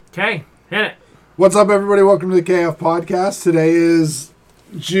Okay, hit it. What's up, everybody? Welcome to the KF Podcast. Today is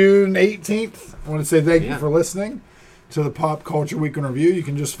June 18th. I want to say thank you for listening to the Pop Culture Week in Review. You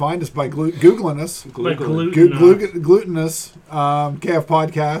can just find us by Googling us. Glutinous KF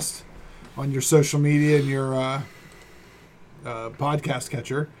Podcast on your social media and your podcast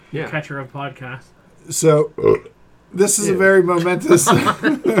catcher. Yeah. Catcher of podcasts. So, this is a very momentous...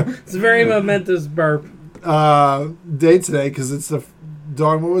 It's a very momentous burp. Day today, because it's the...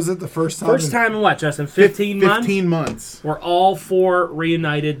 Dawn, what was it? The first time? First time in what, Justin? 15 months? 15 months. We're all four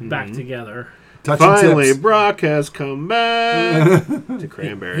reunited back together. Finally, tips. Brock has come back to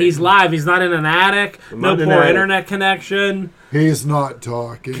Cranberry. He's live. He's not in an attic. No poor internet connection. He's not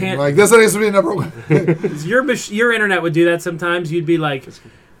talking. Can't- Like, this needs to be number one. Your internet would do that sometimes. You'd be like,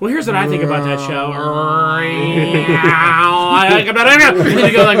 well, here's what I think about that show. And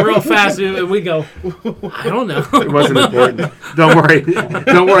you go like real fast, and we go, I don't know. It wasn't important. Don't worry.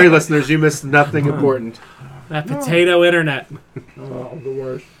 Don't worry, listeners. You missed nothing important. That potato internet. Oh, the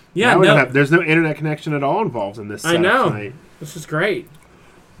worst. Yeah, there's no internet connection at all involved in this. I know. Tonight. This is great.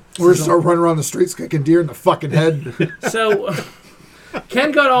 We're just running around the streets kicking deer in the fucking head. So,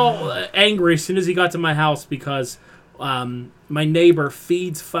 Ken got all angry as soon as he got to my house because my neighbor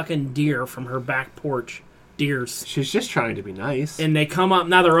feeds fucking deer from her back porch. Deers. She's just trying to be nice. And they come up.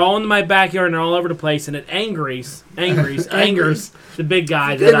 Now they're all in my backyard and they're all over the place. And it angers the big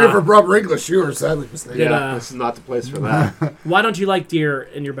guy. Angry for proper English, you are sadly mistaken. Yeah, this is not the place for that. Why don't you like deer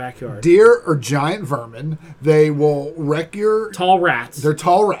in your backyard? Deer are giant vermin. They will wreck your... Tall rats. They're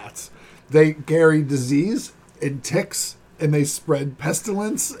tall rats. They carry disease and ticks, and they spread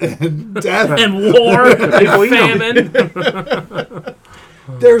pestilence and death. And war and famine.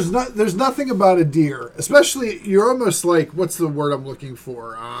 There's nothing about a deer, especially you're almost like, what's the word I'm looking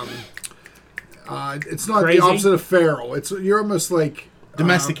for? It's not Crazy? the opposite of feral. You're almost like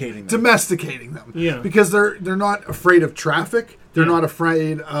Domesticating them. Domesticating them. Yeah. Because they're not afraid of traffic. They're not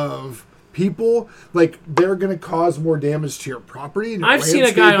afraid of people. Like, they're going to cause more damage to your property. And your I've seen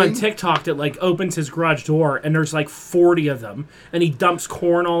a guy on landscaping. TikTok that like opens his garage door and there's like 40 of them and he dumps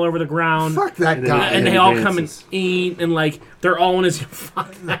corn all over the ground. Fuck that guy. And they all come and eat and like they're all in his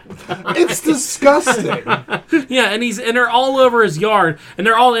fuck that guy. It's disgusting. Yeah, and they're all over his yard and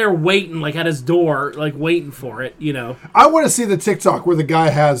they're all there waiting like at his door, like waiting for it, you know. I want to see the TikTok where the guy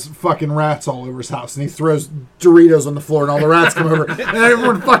has fucking rats all over his house and he throws Doritos on the floor and all the rats come over and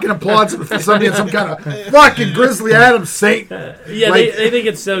everyone fucking applauds him for somebody in some kind of fucking Grizzly Adams saint. Yeah, Like- they think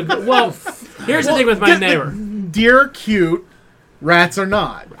it's so good. Well, here's the thing with my neighbor. Deer are cute. Rats are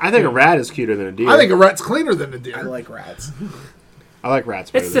not. I think a rat is cuter than a deer. I think a rat's cleaner than a I deer. like rats. I like rats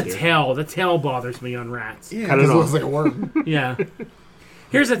better It's the than deer. tail. The tail bothers me on rats. Yeah. Cut it Because it looks off. like a worm. Yeah.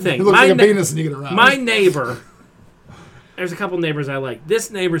 Here's the thing. It looks like a penis and you get around. My neighbor, there's a couple neighbors I like. This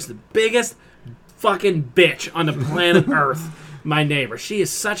neighbor's the biggest fucking bitch on the planet Earth. My neighbor. She is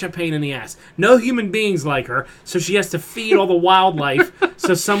such a pain in the ass. No human beings like her, so she has to feed all the wildlife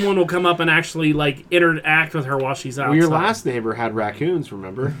so someone will come up and actually like interact with her while she's outside. Well, your last neighbor had raccoons,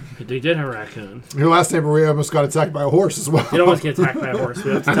 remember? They did have raccoons. Your last neighbor, we almost got attacked by a horse as well. You don't almost get attacked by a horse.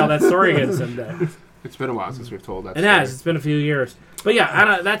 We have to tell that story again someday. It's been a while since we've told that It story. has. It's been a few years. But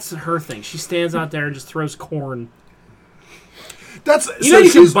yeah, that's her thing. She stands out there and just throws corn. That's You know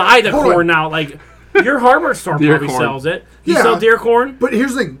you can she's- buy the hold on. corn now. Like, your hardware store Deer probably corn. sells it. You Yeah. sell deer corn? But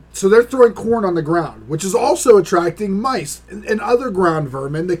here's the thing. So they're throwing corn on the ground, which is also attracting mice and other ground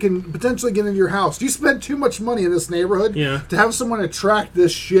vermin that can potentially get into your house. You spend too much money in this neighborhood Yeah. to have someone attract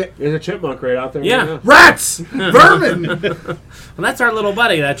this shit. There's a chipmunk right out there. Yeah. Rats! Vermin! Well, that's our little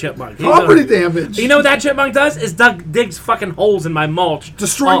buddy, that chipmunk. He's Property damage. You know what that chipmunk does? Is digs fucking holes in my mulch.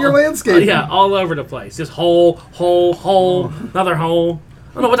 Destroying your landscape. Yeah, all over the place. Just hole, another hole.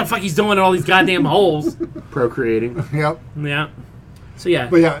 I don't know what the fuck he's doing in all these goddamn holes. Procreating. Yep. Yeah. So yeah.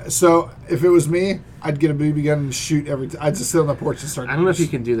 But yeah, so if it was me, I'd get a BB gun and shoot every time. I'd just sit on the porch and start. I don't know if you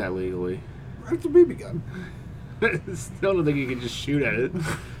can do that legally. It's a BB gun. Still don't think you can just shoot at it.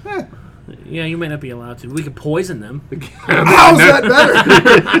 Yeah, you might not be allowed to. We could poison them. How's that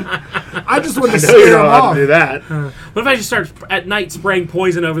better? I just want to I know scare you're them not allowed off. to do that. What if I just start at night spraying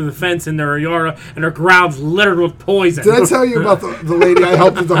poison over the fence in their yard and their ground's littered with poison? Did I tell you about the lady I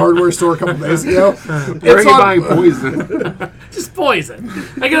helped at the hardware store a couple days ago? Where are you buying poison? Just poison.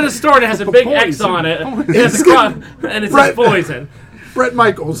 I go to the store and it has a big X Poison. on it. It has a cross, and it says poison. Brett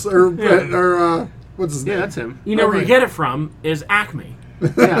Michaels or what's his name? Yeah, that's him. You know where you Alright. get it from is Acme.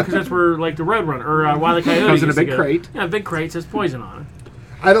 Yeah, because that's where like the Roadrunner or Wile E. Coyote Comes in a used to big go. crate. Yeah, a big crate says poison on it.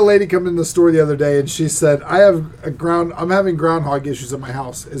 I had a lady come in the store the other day, and she said, I'm having groundhog issues at my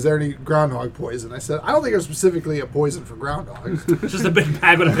house. Is there any groundhog poison? I said, I don't think there's specifically a poison for groundhogs. It's just a big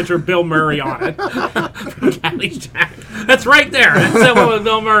bag with a picture of Bill Murray on it. From Caddyshack. That's right there. That's that one with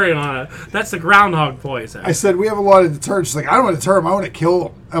Bill Murray on it. That's the groundhog poison. I said, we have a lot of deterrent. She's like, I don't want to deter them. I want to kill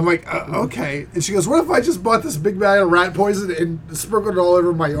them. I'm like, okay. And she goes, what if I just bought this big bag of rat poison and sprinkled it all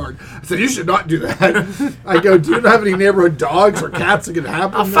over my yard? I said, you should not do that. I go, do you have any neighborhood dogs or cats that could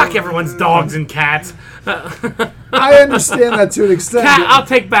happen? Oh, fuck everyone's dogs and cats. I understand that to an extent. I'll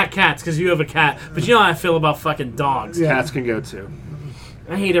take back cats because you have a cat. But you know how I feel about fucking dogs. Yeah. Cats can go too.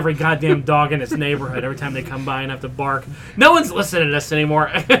 I hate every goddamn dog in this neighborhood every time they come by and have to bark. No one's listening to this anymore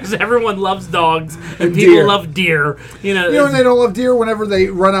because everyone loves dogs and people deer. love deer. You know when they don't love deer? Whenever they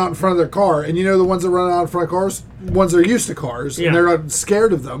run out in front of their car. And you know the ones that run out in front of cars? Ones that are used to cars. Yeah. And they're not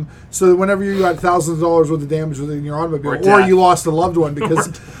scared of them. So whenever you got thousands of dollars worth of damage within your automobile, Or or death. you lost a loved one because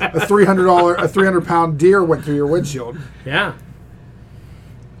a $300 deer went through your windshield. Yeah.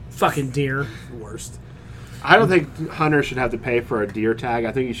 Fucking deer. The worst. I don't think hunters should have to pay for a deer tag.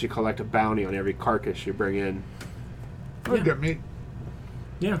 I think you should collect a bounty on every carcass you bring in, Pretty good meat.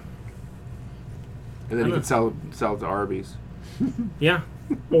 Yeah. and then you can sell it to Arby's. Yeah.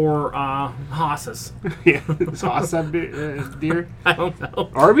 Or hosses. Yeah, sauce have deer. I don't know.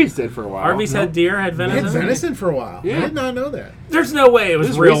 Arby's did for a while. Arby's had deer, had They venison. had venison for a while. Yeah. I did not know that. There's no way it was It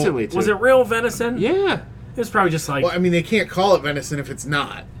was real. recently, too. Was it real venison? Yeah, It was probably just like Well, I mean, they can't call it venison if it's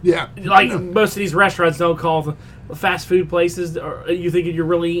not. Yeah. most of these restaurants don't call the fast food places. Or you think you're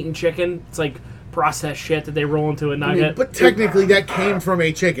really eating chicken? It's like processed shit that they roll into a I nugget. mean, but technically, that came from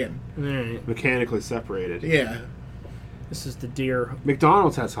a chicken. Alright, mechanically separated. Yeah. this is the deer.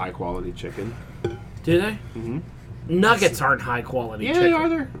 McDonald's has high quality chicken. Do they? Mm-hmm. Nuggets aren't high quality. Yeah, chicken. they are.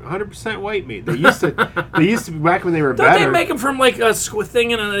 They're 100% white meat. They used to. They used to be back when they were Don't better. they make them from like a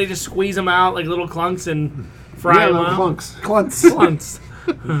thing and then they just squeeze them out like little clunks and fry yeah, them little out? clunks. Clunts. Clunks.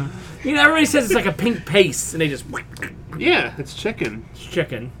 You know, everybody says it's like a pink paste and they just Yeah, it's chicken. it's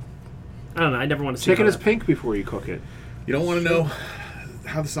chicken. I don't know. I never want to see Chicken how is that- pink before you cook it. You don't want to know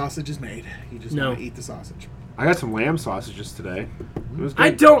how the sausage is made. You just No. want to eat the sausage. I got some lamb sausages today. It was good. I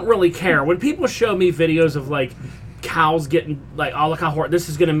don't really care when people show me videos of like cows getting like, oh look how horrible this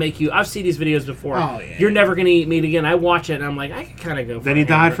is gonna make you. I've seen these videos before. Oh, yeah. You're never gonna eat meat again. I watch it and I'm like, I could kind of go. For Then a he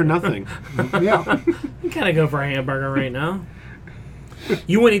died for hamburger. nothing. Yeah. I kind of go for a hamburger right now.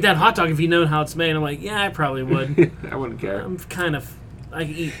 You wouldn't eat that hot dog if you know how it's made. I'm like, yeah, I probably would. I wouldn't care. I'm kind of. I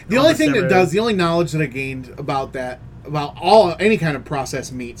can eat. The only almost thing that everything. does, the only knowledge that I gained about that, about any kind of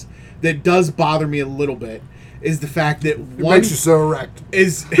processed meats, that does bother me a little bit, is the fact that It one makes you so erect.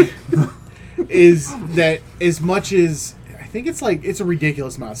 is that as much as I think it's a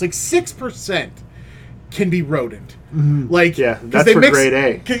ridiculous amount. It's like 6% can be rodent. Like Yeah, 'cause that's they for mix- grade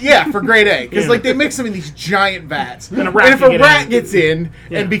A. Yeah, for grade A, because Yeah. like they mix them in these giant vats, And a rat if can a get rat in. gets in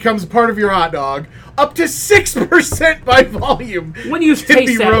Yeah. and becomes part of your hot dog, up to 6% by volume. When you can be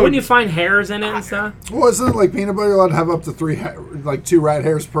taste that, when rodent. you find hairs in it and stuff. Well, isn't it like peanut butter allowed to have up to 2 rat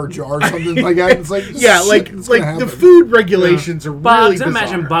hairs per jar or something like that? It's like Yeah, shit, like it's like gonna the happen. food regulations are Bugs. really I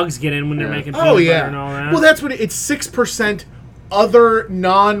imagine bizarre. bugs get in when they're Yeah. making peanut Oh butter yeah. and all that. Well, that's what it's 6% other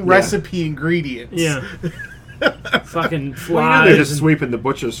non-recipe ingredients. yeah. Fucking Well, you know flies. they're just and sweeping the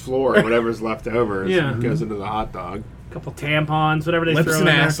butcher's floor and whatever's left over Yeah. goes into the hot dog. a couple tampons, whatever they Lips throw and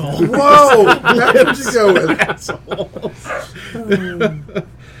in there. asshole. Whoa! That's what you go with.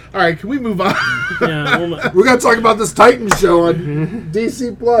 All right, can we move on? Yeah, well, We're going to talk about this Titan show on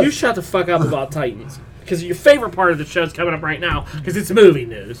DC Plus. you shut the fuck up about Titans. Because your favorite part of the show's coming up right now, because it's movie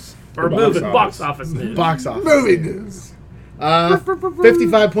news. Or box office news. Box office. Movie news.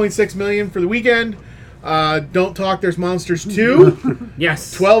 55.6 million for the weekend. Don't Talk, There's Monsters 2.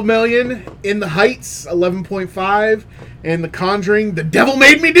 Yes. 12 million. In the Heights, 11.5. And The Conjuring, The Devil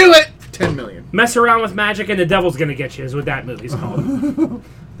Made Me Do It, 10 million. Mess around with magic and the devil's gonna get you is what that movie's called.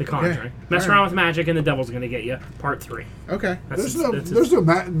 The Conjuring. Okay. Mess All around right. with magic and the devil's gonna get you. Part 3. Okay. That's There's no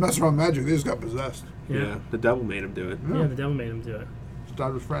mess around magic. They just got possessed. yeah. The devil made him do it. Yeah, the devil made him do it. It's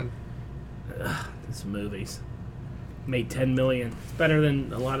not his friend. It's movies. Made 10 million. It's better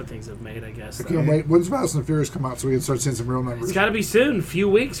than a lot of things have made, I guess. I can't wait. When's Fast and Furious come out so we can start seeing some real numbers? It's got to be soon. A few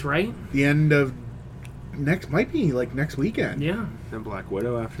weeks, right? The end of might be like next weekend. Yeah. And Black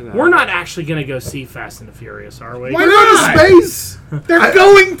Widow after that. We're not actually going to go see Fast and the Furious, are we? Why They're going not? to space! They're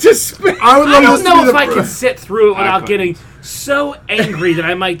going to space. I would I love don't this to know be if the I can sit through it without couldn't. getting so angry that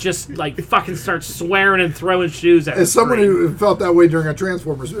I might just like fucking start swearing and throwing shoes at the As someone screen. who felt that way during a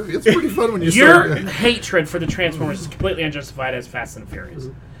Transformers movie, it's pretty fun when you Your start. hatred for the Transformers is completely unjustified as Fast and Furious.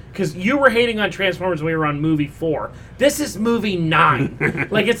 Because you were hating on Transformers when we were on movie 4. This is movie 9.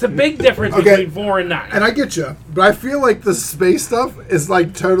 Like, it's a big difference Okay. between 4 and 9. And I get you, but I feel like the space stuff is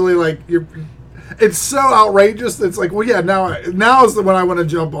like totally like it's so outrageous. It's like, well, yeah, now is the one I want to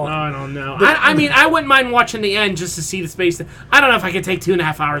jump on. I don't know. I mean, I wouldn't mind watching the end just to see the space. I don't know if I could take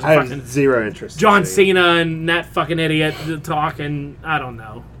 2.5 hours of I have fucking zero interest. in John seeing it. Cena and that fucking idiot talking. I don't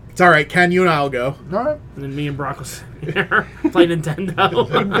know. It's all right, Ken. You and I'll go. All right. And then me and Brock will sit here, play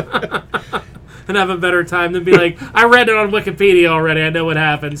Nintendo, and have a better time than be like, I read it on Wikipedia already. I know what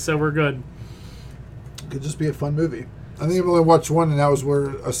happens, so we're good. Could just be a fun movie. I think I've only watched one, and that was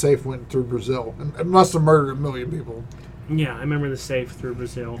where a safe went through Brazil. And it must have murdered 1 million people. Yeah, I remember the safe through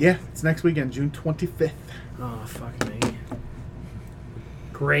Brazil. Yeah, it's next weekend, June 25th. Oh, fuck me.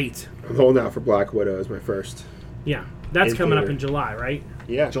 Great. I'm holding out for Black Widow as my first. Yeah, that's In coming up theater. in July, right?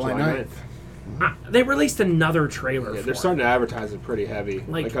 Yeah, July 9th. They released another trailer. Yeah, for they're it. starting to advertise it pretty heavy.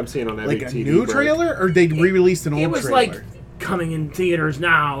 Like I'm seeing on every Like a TV new break. trailer, or they re-released an old It was trailer? like coming in theaters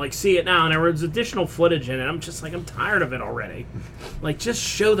now, like see it now, and there was additional footage in it. I'm just like, I'm tired of it already. Like, just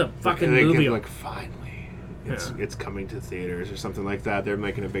show the fucking And they movie. give, like, finally, it's coming to theaters or something like that. They're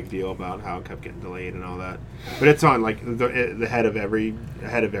making a big deal about how it kept getting delayed and all that. But it's on like the head of every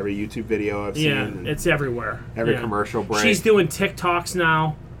YouTube video I've seen. Yeah, and it's everywhere. every Yeah. commercial break. She's doing TikToks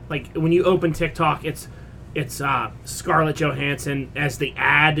now. Like when you open TikTok, it's Scarlett Johansson as the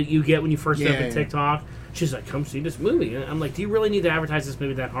ad that you get when you first open Yeah. TikTok. She's like, "Come see this movie." And I'm like, "Do you really need to advertise this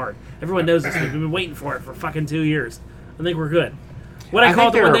movie that hard? Everyone knows this movie. We've been waiting for it for fucking 2 years. I think we're good." What I I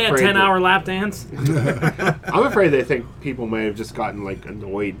called think it when they're they had afraid 10-hour lap dance. I'm afraid they think people may have just gotten like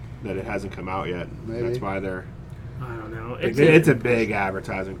annoyed that it hasn't come out yet. Maybe. That's why they're. I don't know. It's a big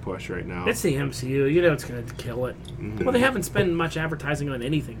advertising push right now. It's the MCU. You know it's going to kill it. Mm-hmm. Well, they haven't spent much advertising on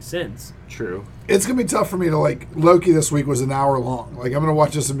anything since. True. It's going to be tough for me to, like, Loki this week was an hour long. Like, I'm going to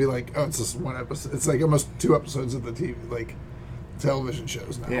watch this and be like, oh, it's just one episode. It's like almost 2 episodes of the TV, like, television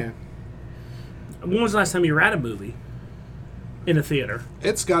shows now. Yeah. When was the last time you were at a movie in a theater?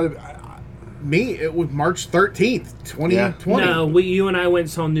 It's got to be. It was March 13th, 2020. No, you and I went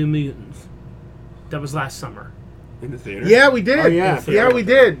and saw New Mutants. That was last summer. In the theater. Yeah, we did. Oh, yeah. Yeah, we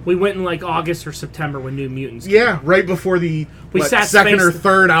did. We went in like August or September when New Mutants came. Yeah, right before the We sat second or spaced-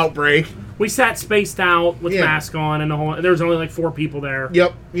 third outbreak. We sat spaced out with Yeah. mask on and the whole. There was only like 4 people there.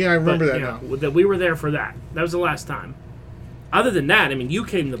 Yep. Yeah, I remember But, that yeah, now. that we were there for that. That was the last time. Other than that, I mean, you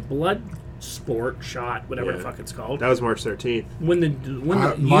came to blood sport shot, whatever the Yeah. fuck it's called. That was March 13th. When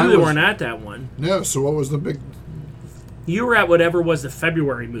mine you was- weren't at that one. No, so what was the big. You were at whatever was the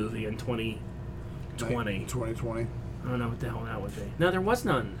February movie in 2020. 2020. I don't know what the hell that would be. No, there was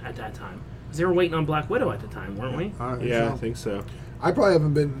none at that time. 'Cause they were waiting on Black Widow at the time, weren't we? I think Yeah, so. I think so. I probably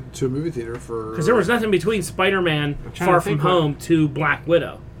haven't been to a movie theater for. Because there was nothing between Spider-Man trying Far to From think what- Home to Black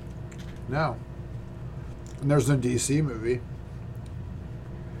Widow. No. And there's no DC movie.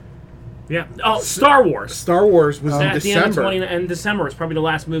 Yeah. Oh, Star Wars. Star Wars was in At the end of December. and December was probably the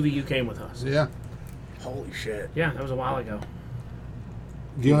last movie you came with us. Yeah. Holy shit. Yeah, that was a while ago.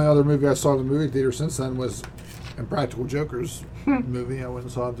 The only other movie I saw in the movie theater since then was Impractical Jokers movie. I went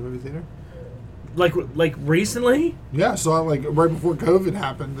and saw it at the movie theater. Like recently? Yeah, I saw it like right before COVID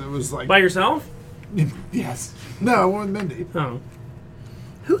happened. It was like By yourself? yes. No, I went with Mindy. Oh.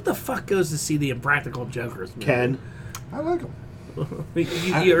 Who the fuck goes to see the Impractical Jokers movie? Ken. I like them.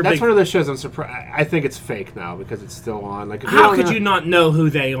 You're That's big- one of those shows I'm surprised. I think it's fake now because it's still on. Like, if How don't could know- you not know who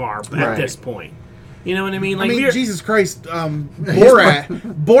they are at Right. this point? You know what I mean? I Like, mean, we're- Jesus Christ,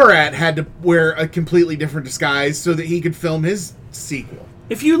 Borat had to wear a completely different disguise so that he could film his sequel.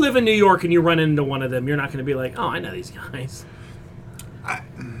 if you live in New York and you run into one of them, you're not going to be like, oh, I know these guys.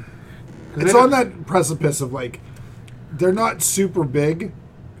 It's on that precipice of like they're not super big.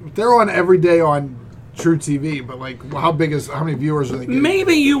 They're on every day on True TV, but like how many viewers are they getting?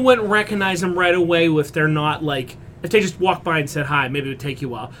 Maybe you wouldn't recognize them right away if they're not like, if they just walk by and said hi, maybe it would take you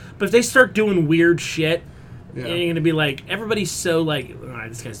a while. But if they start doing weird shit, Yeah. and you're going to be like, everybody's so like, all right,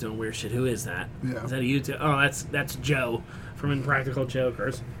 this guy's doing weird shit. Who is that? Yeah. Is that a YouTube? Oh, that's Joe from Impractical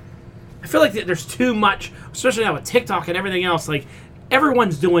Jokers. I feel like there's too much, especially now with TikTok and everything else. Like,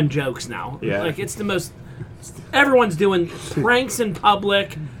 everyone's doing jokes now. Yeah. Like, it's the most, everyone's doing pranks in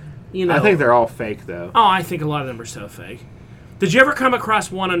public. You know. I think they're all fake though. Oh, I think a lot of them are so fake. Did you ever come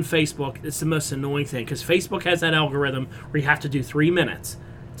across one on Facebook? It's the most annoying thing because Facebook has that algorithm where you have to do 3 minutes.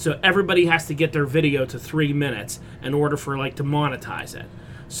 So everybody has to get their video to 3 minutes in order for like to monetize it.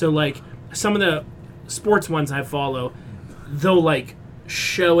 So like some of the sports ones I follow, they'll like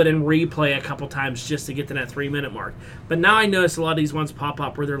show it and replay a couple times just to get to that 3 minute mark. But now I notice a lot of these ones pop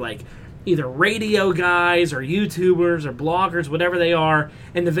up where they're like either radio guys or YouTubers or bloggers, whatever they are,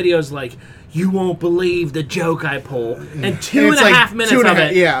 and the video's like, you won't believe the joke I pull. And two and it's a like half minutes 2.5 of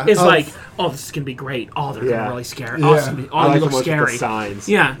it yeah, is of- like, oh, this is going to be great. Oh, they're going Yeah. to really scare. Yeah. Oh, it's gonna be, I oh like you the look ones with the scary. signs.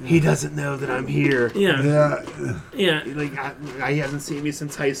 Yeah. He doesn't know that I'm here. Yeah. Yeah. Yeah. Like he hasn't seen me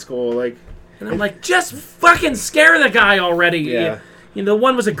since high school. Like And I'm like, just fucking scare the guy already. Yeah. You know, the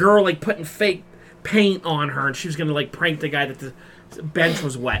one was a girl, like, putting fake paint on her, and she was going to, like, prank the guy that the bench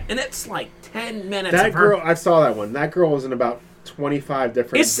was wet. And it's, like, 10 minutes that of her. girl, I saw that one. That girl was in about 25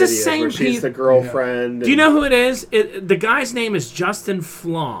 different It's the videos same where she's pe- the girlfriend. Do you know who it is? The guy's name is Justin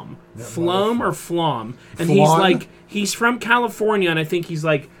Flom. Flom or Flom. And he's Flan? like, he's from California, and I think he's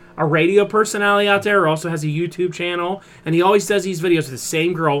like a radio personality out there, or also has a YouTube channel. And he always does these videos with the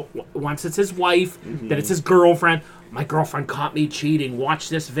same girl. Once it's his wife, then it's his girlfriend. My girlfriend caught me cheating. Watch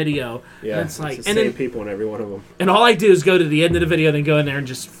this video. Yeah, and it's like, the and same then, people in every one of them. and all I do is go to the end of the video, then go in there and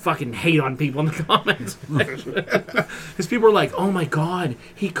just fucking hate on people in the comments. Because people are like, oh my god,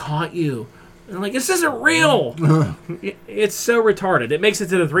 he caught you. And I'm like, this isn't real. It's so retarded. It makes it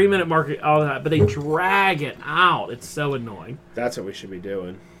to the 3-minute mark, all that, but they drag it out. It's so annoying. That's what we should be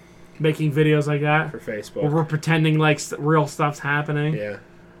doing Making videos like that, for where Facebook. we're pretending like real stuff's happening. Yeah.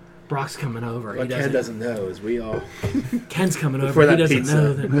 Brock's coming over. What Ken doesn't know is we all. Ken's coming over. For He that doesn't pizza.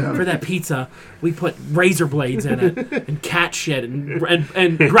 know that for that pizza, we put razor blades in it and cat shit and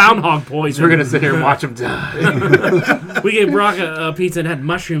groundhog poison. We're gonna sit here and watch him die. We gave Brock a pizza and had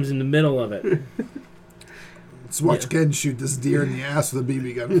mushrooms in the middle of it. Let's watch Ken shoot this deer in the ass with a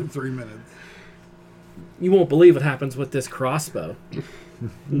BB gun for 3 minutes. You won't believe what happens with this crossbow.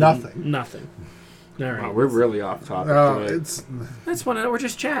 Nothing. Nothing. All right. Wow, we're really off topic. tonight. It's That's one. We're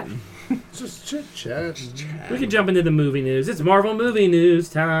just chatting. just chit chat. We can jump into the movie news. It's Marvel movie news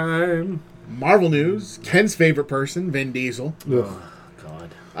time. Marvel news. Ken's favorite person, Vin Diesel,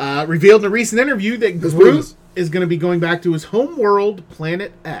 God. revealed in a recent interview that This Groot was- is going to be going back to his home world,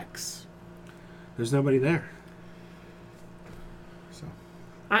 Planet X. There's nobody there. So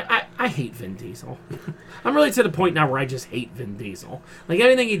I hate Vin Diesel. I'm really to the point now where I just hate Vin Diesel. Like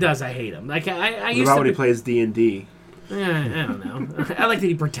everything he does, I hate him. Like I What used about to. when he Be, plays D&D? I don't know. I like that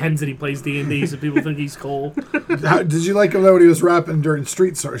he pretends that he plays D&D so people think he's cool. Did you like him though when he was rapping during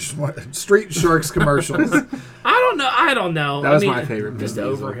Street Sharks commercials? I don't know. That was my favorite Just Vin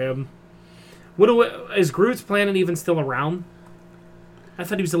over Diesel. him. Is Groot's planet even still around? I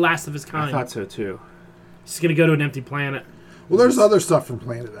thought he was the last of his kind. I thought so too. He's gonna go to an empty planet. Well, there's other stuff from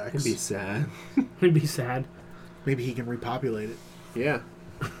Planet It'd X. be sad. He'd be sad. maybe he can repopulate it. Yeah.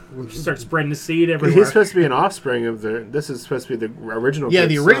 Start spreading the seed But everywhere. he's supposed to be an offspring of the. This is supposed to be the original. Yeah,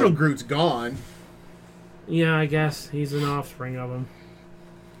 Groot's the original son. Groot's gone. Yeah, I guess he's an offspring of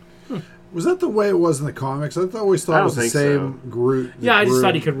him. Was that the way it was in the comics? I always thought I it was don't the think same Groot. Yeah, I just Groot.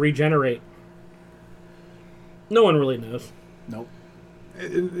 thought he could regenerate. No one really knows. Nope.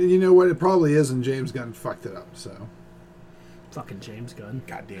 You know what? It probably is, and James Gunn fucked it up. So Fucking James Gunn.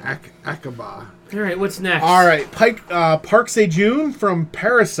 God damn it. Akaba. All right, what's next? All right, Park Sejun from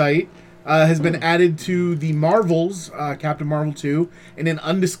Parasite has been added to the Marvels, Captain Marvel 2, in an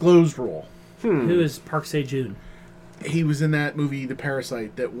undisclosed role. Who is Park Sejun? He was in that movie, The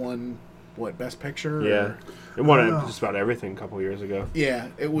Parasite, that won, Best Picture? Yeah. It won Oh. just about everything a couple years ago. Yeah,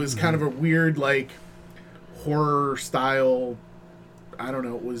 it was kind of a weird, horror style. I don't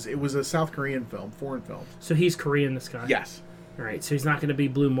know. It was a South Korean film, foreign film. So he's Korean, this guy. Yes, All right, so he's not going to be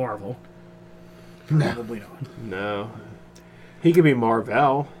Blue Marvel. probably not. No. He could be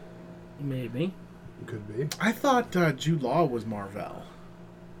Marvel. Maybe. Could be. I thought Jude Law was Marvel.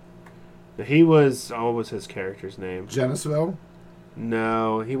 He was. Oh, what was his character's name? Genesville.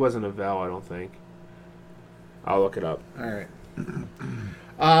 No, he wasn't a Vel, I don't think. I'll look it up. All right.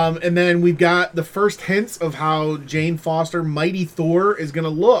 And then we've got the first hints of how Jane Foster, Mighty Thor, is going to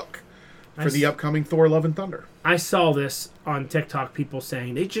look for the upcoming Thor: Love and Thunder. I saw this on TikTok, people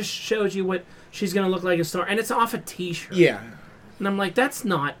saying, they just showed you what she's going to look like in Star, and it's off a t-shirt. Yeah, And I'm like, that's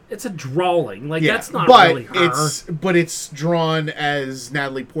not, it's a drawing. Like, yeah. that's not but really her. it's drawn as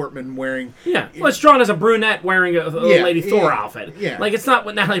Natalie Portman wearing. Yeah, well, it's drawn as a brunette wearing a Yeah, Lady Thor yeah, outfit. yeah. Like, it's not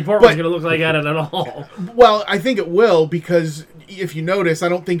what Natalie Portman's But- going to look like at it at all. Well, I think it will, because if you notice, I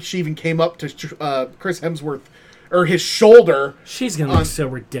don't think she even came up to Chris Hemsworth or his shoulder. She's going to look so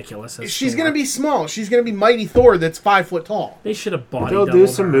ridiculous as She's Thor. going to be small. She's going to be Mighty Thor that's 5 foot tall. They should have body They'll do doubled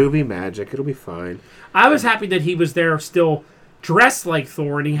some her. movie magic. It'll be fine. I was happy that he was there still dressed like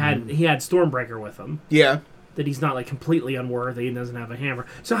Thor, and he had Stormbreaker with him. Yeah. That he's not, like, completely unworthy and doesn't have a hammer.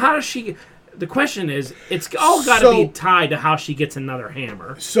 So how does she... The question is, it's all got to So- be tied to how she gets another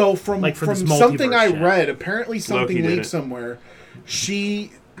hammer. So from Like for this something multiverse I shit. read, apparently something Loki did leaked it. somewhere.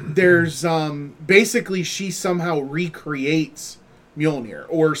 there's basically she somehow recreates Mjolnir,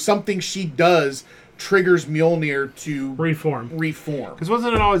 or something she does triggers Mjolnir to Reform. Because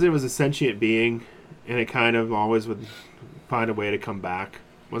wasn't it always it was a sentient being, and it kind of always would find a way to come back?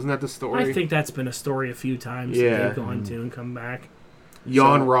 Wasn't that the story? I think that's been a story a few times Yeah. that they've gone to and come back.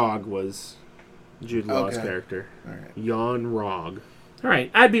 Jan Rog was Jude Law's Okay. character. All right. Jan Rog. All right,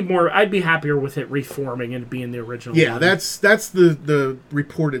 I'd be happier with it reforming and being the original. Yeah, one. that's the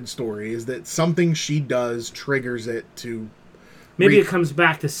reported story, is that something she does triggers it to maybe it comes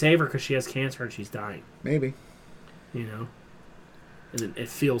back to save her because she has cancer and she's dying. maybe. You know, and it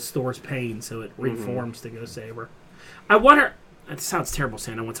feels Thor's pain, so it reforms to go save her. I wonder. It sounds terrible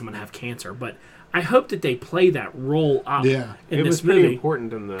saying I want someone to have cancer, but I hope that they play that role up Yeah. in It this was pretty movie.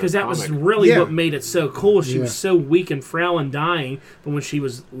 important in the Because that was comic. really Yeah. what made it so cool. She was Yeah. so weak and frail and dying, but when she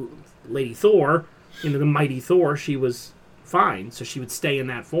was Lady Thor, the mighty Thor, she was fine. So she would stay in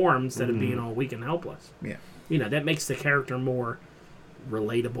that form instead of being all weak and helpless. Yeah. That makes the character more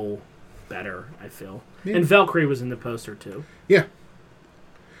relatable, better, I feel. Yeah. And Valkyrie was in the poster, too. Yeah.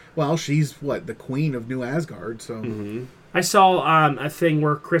 Well, she's the queen of New Asgard, so I saw a thing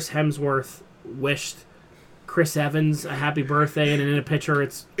where Chris Hemsworth wished Chris Evans a happy birthday, and in a picture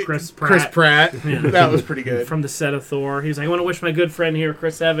it's Chris Pratt. Chris Pratt. That was pretty good. From the set of Thor. He's like, I want to wish my good friend here,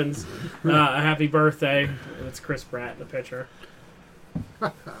 Chris Evans, a happy birthday. And it's Chris Pratt in the picture.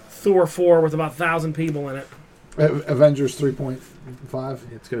 Thor 4 with about 1,000 people in it. Avengers 3.5.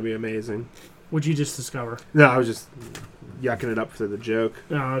 It's going to be amazing. What'd you just discover? No, I was just yucking it up for the joke.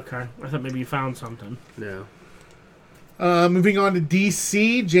 Oh, okay. I thought maybe you found something. No. Moving on to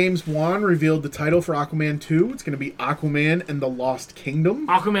DC, James Wan revealed the title for Aquaman 2. It's going to be Aquaman and the Lost Kingdom.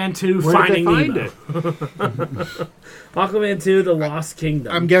 Aquaman 2, Where did they Finding find Nemo. it? Aquaman 2, The Lost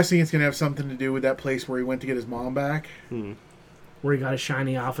Kingdom. I'm guessing it's going to have something to do with that place where he went to get his mom back. Where he got a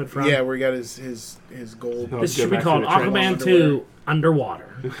shiny outfit from. Yeah, where he got his gold. Oh. This Go should be back called to the trench. Aquaman 2, Underwater.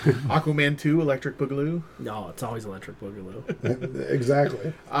 Aquaman 2, Electric Boogaloo. No, it's always Electric Boogaloo.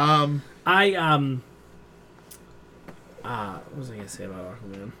 Exactly. What was I gonna say about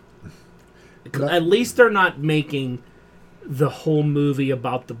Aquaman? At least they're not making the whole movie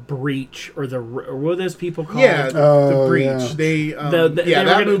about the breach or what were those people called? Yeah, the Oh, Breach. yeah. They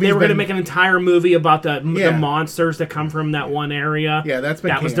They were gonna make an entire movie about the Yeah. monsters that come from that one area. Yeah, that's been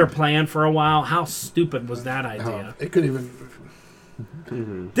that was their canned. plan for a while. How stupid was that idea? It couldn't even.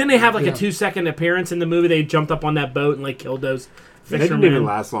 Didn't they have like Yeah. a 2-second appearance in the movie? They jumped up on that boat and killed those They didn't even fishermen.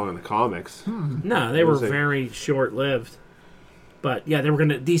 last long in the comics. No, they were was like- very short lived. But yeah,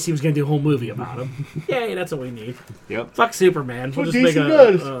 DC was gonna do a whole movie about them. Yay, that's what we need. Yep. Fuck Superman. We'll what just make DC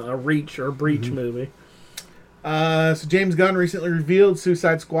does. a Reach or Breach movie. So James Gunn recently revealed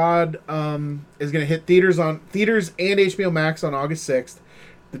Suicide Squad is going to hit theaters and HBO Max on August 6th.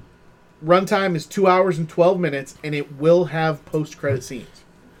 The runtime is 2 hours and 12 minutes, and it will have post-credit scenes.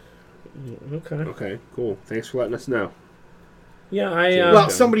 Okay. Okay, cool. Thanks for letting us know. Yeah, Well,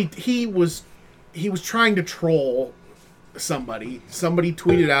 he was trying to troll somebody. Somebody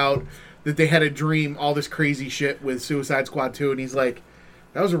tweeted out that they had a dream, all this crazy shit with Suicide Squad 2, and he's like,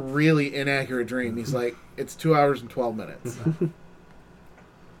 that was a really inaccurate dream. He's like, it's 2 hours and 12 minutes.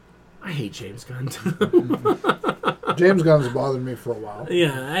 I hate James Gunn. James Gunn's bothered me for a while.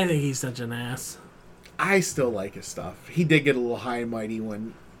 Yeah, I think he's such an ass. I still like his stuff. He did get a little high and mighty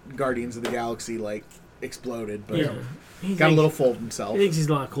when Guardians of the Galaxy exploded, but Yeah, he got a thinks- little full of himself. He thinks he's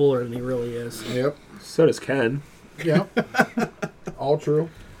a lot cooler than he really is. Yep. So does Ken. Yep. All true.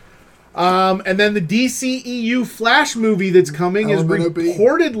 And then the DCEU Flash movie that's coming is LMNOP.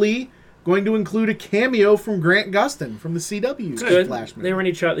 reportedly going to include a cameo from Grant Gustin from the CW Good. Flash movie. They were in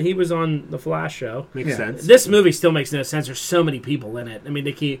each other. He was on the Flash show. Makes Yeah. sense. This movie still makes no sense. There's so many people in it. I mean,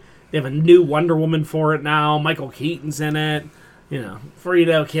 they have a new Wonder Woman for it now. Michael Keaton's in it. For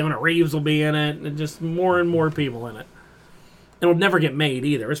Keanu Reeves will be in it, and just more and more people in it. It'll never get made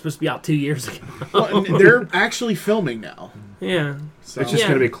either. It's supposed to be out 2 years ago. Well, and they're actually filming now. Yeah. So. It's just Yeah.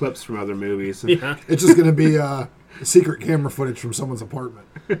 going to be clips from other movies. Yeah. It's just going to be secret camera footage from someone's apartment.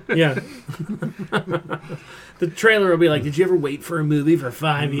 Yeah. The trailer will be like, did you ever wait for a movie for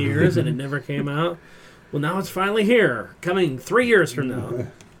 5 years and it never came out? Well, now it's finally here. Coming 3 years from now.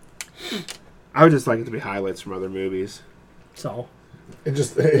 I would just like it to be highlights from other movies. So, It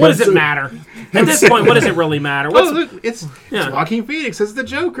just what does it matter? At this point, what does it really matter? Oh, What's, look, it's Yeah. Joaquin Phoenix as the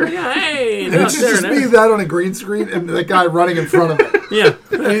Joker. yeah, hey, It look, should there just it be is. that on a green screen and the guy running in front of it. Yeah.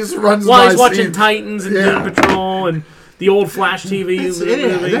 And he just runs While by he's watching scenes. Titans and Yeah. Doom Patrol and the old Flash TV It has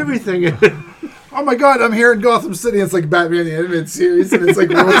movie. everything in it. oh my god, I'm here in Gotham City. It's like Batman the Animated Series, and it's like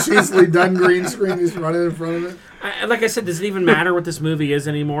real cheesily done green screen. He's running in front of it. Like I said, does it even matter what this movie is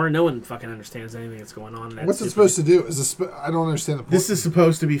anymore? No one fucking understands anything that's going on. What's it supposed to do? Is this? I don't understand the point. This is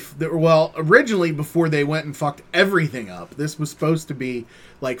supposed to be well. Originally, before they went and fucked everything up, this was supposed to be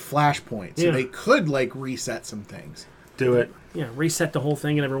like Flashpoint, so Yeah. they could like reset some things. Do it. Yeah, reset the whole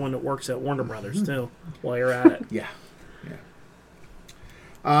thing and everyone that works at Warner Brothers too, while you're at it. Yeah.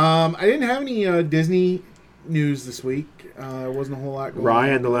 I didn't have any Disney news this week. Wasn't a whole lot going Raya on.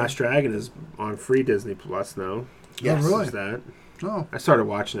 and the Last Dragon is on free Disney Plus now. Yes. Oh, really? Is that? Oh, I started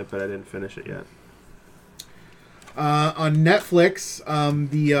watching it, but I didn't finish it yet. On Netflix,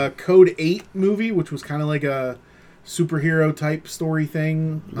 the Code 8 movie, which was kind of like a superhero type story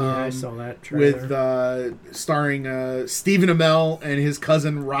thing. Yeah, I saw that trailer. With starring Stephen Amell and his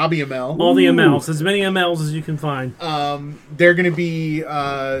cousin Robbie Amell. All the MLs, as many MLs as you can find. They're going to be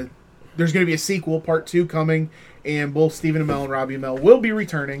there's going to be a sequel, part 2 coming, and both Stephen Amell and Robbie Amell will be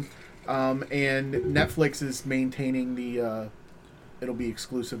returning. And Netflix is maintaining the it'll be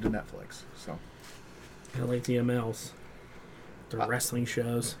exclusive to Netflix. So I like the MLs. The wrestling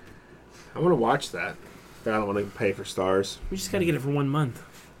shows. I want to watch that, but I don't want to pay for stars. We just got to get it for 1 month.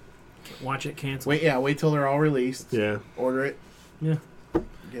 Watch it, cancel. wait till they're all released. Yeah. Order it. Yeah.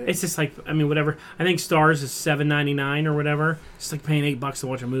 Get it. It's just like, I mean, whatever. I think Stars is $7.99 or whatever. It's like paying $8 to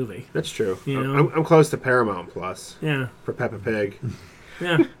watch a movie. That's true. You know? I'm close to Paramount Plus Yeah. for Peppa Pig.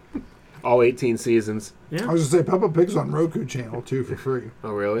 Yeah. All 18 seasons. I Yeah. was gonna say Peppa Pig's on Roku channel too for free.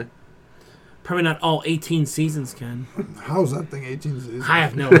 Oh, really? Probably not all 18 seasons, Ken. How's that thing 18 seasons? I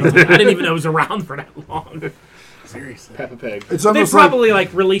have no idea. I didn't even know it was around for that long. Seriously. Peppa Pig. It's They almost probably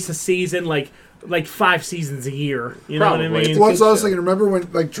like release a season like 5 seasons a year. You know what I Probably. mean? Well, that's what I was thinking. Remember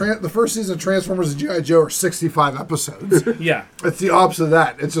when like the first season of Transformers and G.I. Joe are 65 episodes? Yeah. It's the opposite of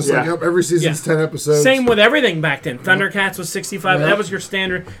that. It's just like Yeah. yep, every season's Yeah. 10 episodes. Same with everything back then. Thundercats was 65. Yeah. That was your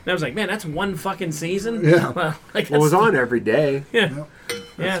standard. And I was like, man, that's one fucking season. Yeah. Well, like, Well, it was that's- on every day. Yeah. Yep. Yeah,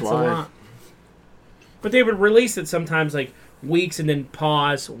 That's it's why. a lot. But they would release it sometimes like weeks and then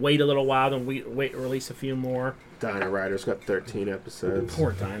pause, wait a little while, then wait release a few more. Dino Riders got 13 episodes.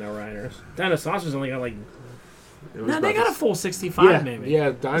 Poor Dino Riders. Dino Saucer's only got like. It was No, they about got a the- full 65 yeah, maybe.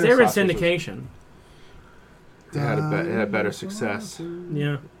 Yeah, 'Cause Dino they were in Sausage was- syndication. It had better success.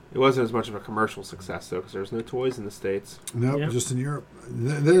 Yeah. It wasn't as much of a commercial success, though, because there was no toys in the States. Nope, Yeah. just in Europe.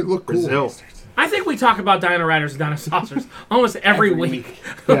 They look cool. Brazil. I think we talk about Dino Riders and Dino Saucers almost every week.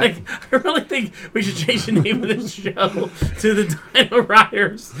 Yeah. Like, I really think we should change the name of this show to the Dino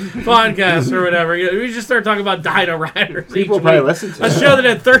Riders podcast or whatever. You know, we should start talking about Dino Riders. People each probably week. listen to A it. show that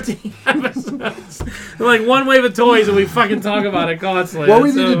had 13 episodes. Like one wave of toys, and we fucking talk about it constantly. What we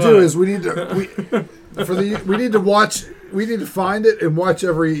It's need so to do is we need to watch. We need to find it and watch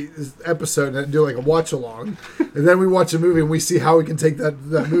every episode and do like a watch along, and then we watch a movie and we see how we can take that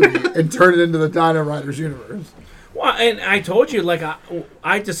movie and turn it into the Dino Riders universe. Well, and I told you, like,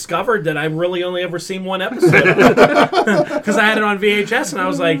 I discovered that I really only ever seen one episode because I had it on VHS, and I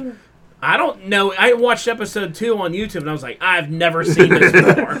was like, I don't know. I watched episode 2 on YouTube, and I was like, I've never seen this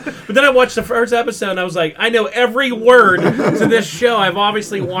before. But then I watched the first episode, and I was like, I know every word to this show. I've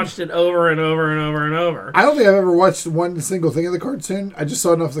obviously watched it over and over and over and over. I don't think I've ever watched one single thing of the cartoon. I just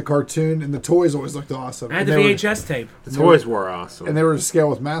saw enough of the cartoon, and the toys always looked awesome. I had and the they were- VHS tape. The toys were awesome. and they were to scale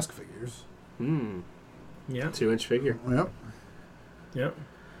with mask figures. Yeah, 2-inch figure. Yep. yeah.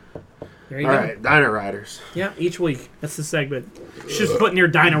 There you All go. right, Dino Riders. Yeah, each week. That's the segment. Just put in your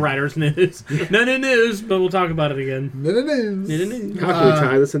Dino Riders news. No new news, but we'll talk about it again. Minute news. No news. How can we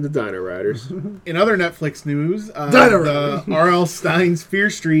tie this into Dino Riders? In other Netflix news, Dino the R.L. Stein's Fear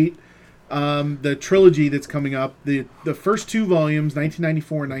Street, the trilogy that's coming up, the first 2 volumes,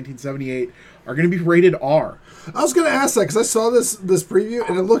 1994 and 1978, are going to be rated R. I was going to ask that because I saw this preview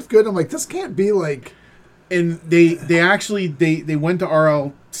and it looked good. I'm like, this can't be like. And they actually went to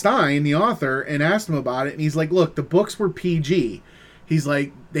R.L. Stein, the author, and asked him about it, and he's like, look, the books were PG. He's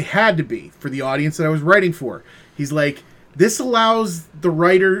like, they had to be for the audience that I was writing for. He's like, this allows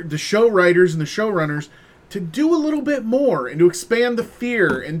the show writers and the showrunners to do a little bit more and to expand the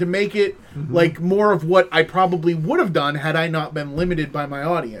fear and to make it like more of what I probably would have done had I not been limited by my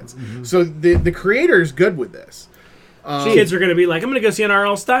audience. So the creator is good with this. Kids are going to be like, I'm going to go see an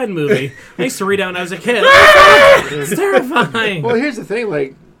R.L. Stein movie. I used to read out when I was a kid. It's terrifying. Well, here's the thing,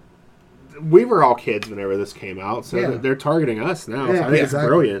 like, we were all kids whenever this came out, so Yeah. they're targeting us now. So Yeah, I think exactly. it's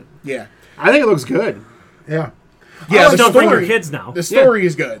brilliant. Yeah. I think it looks good. Yeah. Yeah, Just don't bring your kids now. The story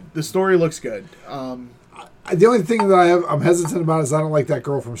is good. The story looks good. The only thing that I'm hesitant about is I don't like that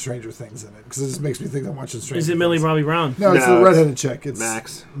girl from Stranger Things in it because it just makes me think I'm watching Stranger Is it Things. Millie Bobby Brown? No, it's No, the it's redheaded chick. It's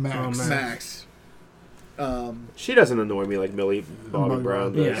Max. Max. Oh, Max. Max. She doesn't annoy me like Millie Bobby Bobby Brown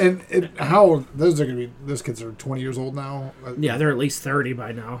Brown. does. Yeah. And how those are going to be? Those kids are 20 years old now. Yeah, they're at least 30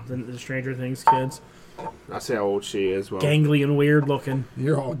 by now. The Stranger Things kids, I'll say how old she is. Well, gangly and weird looking.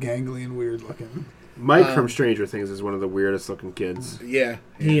 You're all gangly and weird looking. Mike from Stranger Things is one of the weirdest looking kids. Yeah.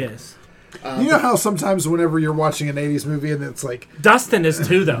 He is. You know how sometimes whenever you're watching an 80s movie and it's like, Dustin is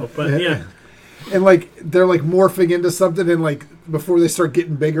too, though. But yeah, and like they're like morphing into something, and like before they start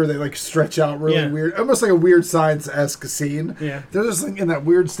getting bigger, they like stretch out really Yeah. weird, almost like a Weird Science-esque scene. Yeah. They're just like in that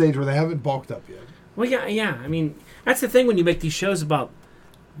weird stage where they haven't bulked up yet. well, yeah. I mean, that's the thing when you make these shows about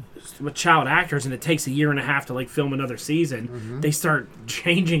with child actors, and it takes a year and a half to like film another season. They start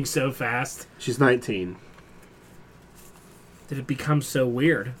changing so fast She's 19. that it becomes so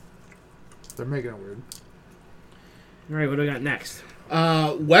weird. They're making it weird. All right, what do we got next?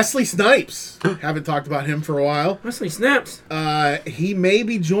 Wesley Snipes. Haven't talked about him for a while. Wesley Snipes. He may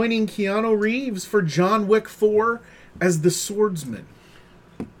be joining Keanu Reeves for John Wick 4 as the swordsman.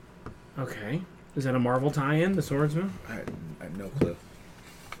 Okay, is that a Marvel tie-in? The Swordsman. I have no clue.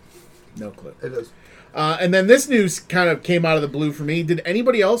 No clue. It is. And then this news kind of came out of the blue for me. Did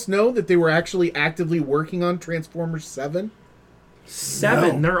anybody else know that they were actually actively working on Transformers 7?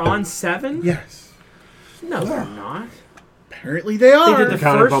 7. No. They're on 7. Yes. No, they're not. Apparently they are. They did the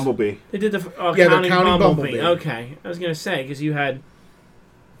Counting first- Bumblebee. They did the Yeah, they're counting counting Bumblebee. Bumblebee. Okay, I was gonna say because you had,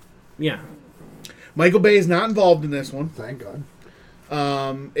 yeah, Michael Bay is not involved in this one. Thank God.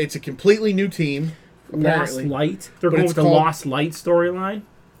 It's a completely new team. Lost Apparently. Light. They're But going it's with the called- Lost Light storyline.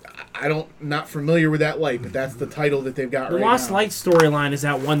 Not familiar with that light, but that's the title that they've got The right Lost now. Light storyline is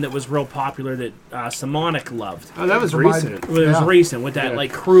that one that was real popular that Simonic loved. Oh, that was Remind- recent. It was Yeah. recent with that Yeah.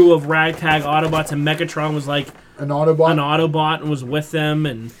 like crew of ragtag Autobots, and Megatron was like An Autobot. an Autobot and was with them,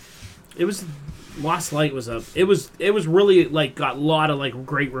 and it was Lost Light was it was really like got a lot of like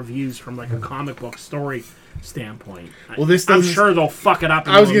great reviews from like a comic book story standpoint. Well, this I'm doesn't- sure they'll fuck it up.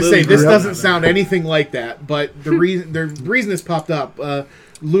 I was going gonna to say this Yep. doesn't sound anything like that, but the reason this popped up,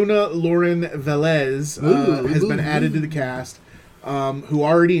 Luna Lauren Velez has been added to the cast, who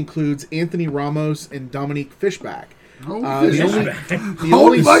already includes Anthony Ramos and Dominique Fishback. Oh, The only, Fishback. the Holy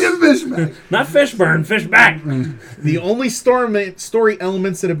only, fucking Fishback. Not Fishburne, Fishback. the only story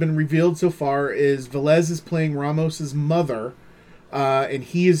elements that have been revealed so far is Velez is playing Ramos's mother, and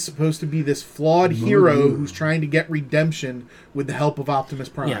he is supposed to be this flawed hero who's trying to get redemption with the help of Optimus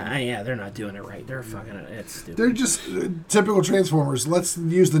Prime. Yeah, they're not doing it right. They're fucking it. It's stupid. They're just typical Transformers. Let's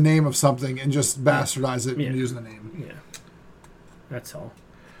use the name of something and just bastardize it Yeah. and use the name. Yeah, that's all.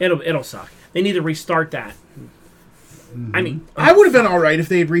 It'll suck. They need to restart that. I mean, I would have been all right if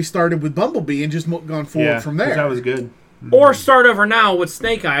they had restarted with Bumblebee and just gone forward Yeah, from 'cause there. that was good. or start over now with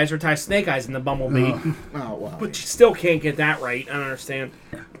Snake Eyes, or tie Snake Eyes in the Bumblebee. Oh wow! But you still can't get that right. I don't understand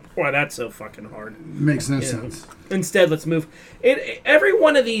why that's so fucking hard. Makes no Yeah. sense. Instead, let's move. Every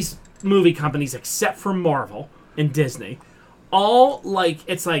one of these movie companies, except for Marvel and Disney, all like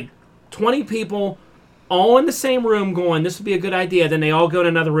it's like 20 people, all in the same room, going, "This would be a good idea." Then they all go to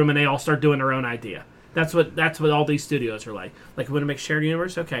another room and they all start doing their own idea. That's what all these studios are like. Like, we want to make shared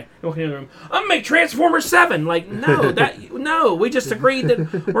universe. Okay, walk in the room. I'm gonna make Transformers 7. Like, no, we just agreed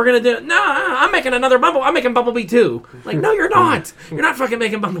that we're gonna do. No, I'm making another Bumblebee. I'm making Bumblebee 2. Like, no, you're not. You're not fucking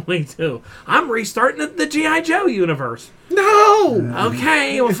making Bumblebee 2. I'm restarting the G.I. Joe universe. No.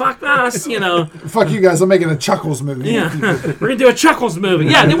 Okay, well, fuck us, you know. Fuck you guys. I'm making a Chuckles movie. Yeah, we're gonna do a Chuckles movie.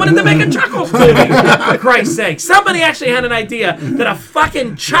 Yeah, they wanted to make a Chuckles movie. For Christ's sake, somebody actually had an idea that a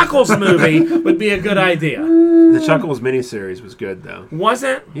fucking Chuckles movie would be a good idea. The Chuckles miniseries was good, though. Was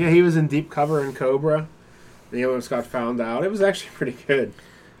it? Yeah, he was in Deep Cover and Cobra. The almost got found out. It was actually pretty good.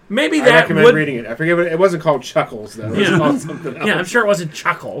 Maybe I that recommend would. reading it. I forget what it wasn't called Chuckles though. It was Yeah. called something else. Yeah, I'm sure it wasn't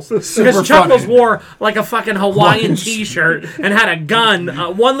Chuckles. Super Because Chuckles funny. wore like a fucking Hawaiian Hawaiian T-shirt and had a gun,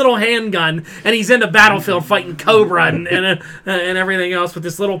 one little handgun, and he's in the battlefield fighting Cobra and everything else with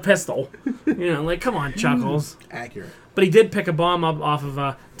this little pistol. You know, like, come on, Chuckles. Accurate. But he did pick a bomb up off of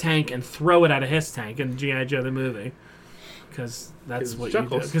a tank and throw it out of his tank in G.I. Joe the movie. Because that's It's what you do.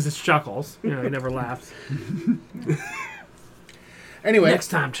 Chuckles. Because it's Chuckles. You know, he never laughs. Anyway, Next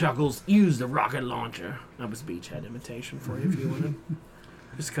time, Chuckles, use the rocket launcher. That was Beachhead imitation for you if you wanted.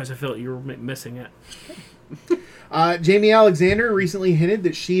 Just because I felt you were missing it. Jamie Alexander recently hinted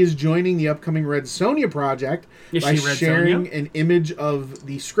that she is joining the upcoming Red Sonja project Is by she Red sharing Sonja? an image of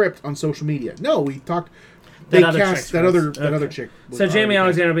the script on social media. No, we talked. That They other cast chick's that was- other that other okay. chick. was So Jamie already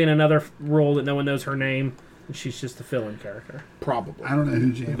Alexander being another role that no one knows her name, and she's just a fill-in character. cast. Probably I don't know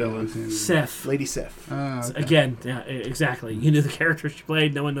who Jamie Villain. Alexander is. Sif. Lady Sif. Okay. Again, yeah, exactly. You knew the character she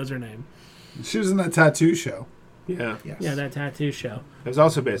played, no one knows her name. She was in that tattoo show. Yeah. Yes. Yeah, that tattoo show It was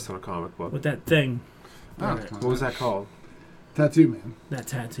also based on a comic book. with that thing. Oh, What was that called? Tattoo Man. That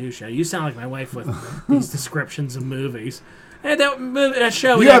tattoo show. You sound like my wife with these descriptions of movies. And that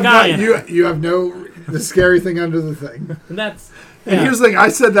show with You that have guy no, in it. you have no the scary thing under the thing. And that's And here's the thing: I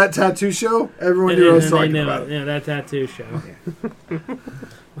said that tattoo show. Everyone knew what I was talking knew about. it. Yeah, that tattoo show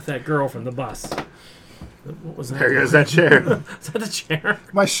with that girl from the bus. What was that? There goes that chair. Is that the chair?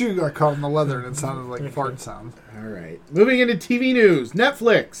 My shoe got caught in the leather and it sounded like fart sound. All right. Moving into TV news.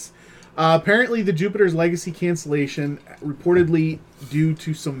 Netflix. Apparently, the Jupiter's Legacy cancellation reportedly due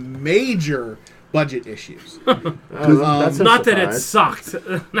to some major budget issues. That's a Not that it surprise. sucked.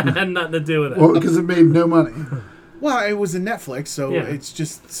 It had nothing to do with it. Well, because it made no money. Well, it was a Netflix, so Yeah. it's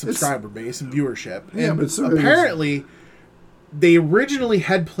just subscriber base and viewership. Yeah, and but so apparently, they originally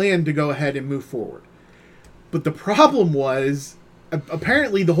had planned to go ahead and move forward. But the problem was,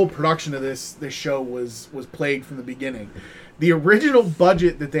 apparently, the whole production of this show was plagued from the beginning. The original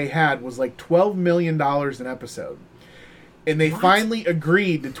budget that they had was like $12 million an episode, and they finally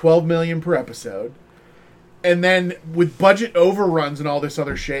agreed to $12 million per episode. And then with budget overruns and all this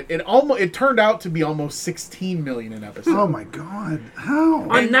other shit, it turned out to be almost $16 million an episode. Oh my god! How?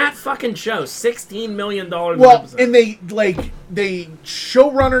 On that fucking show, $16 million. Well, and they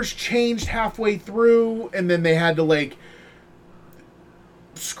showrunners changed halfway through, and then they had to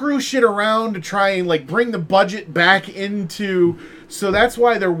screw shit around to try and bring the budget back into. So that's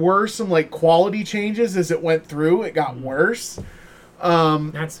why there were some quality changes as it went through. It got worse.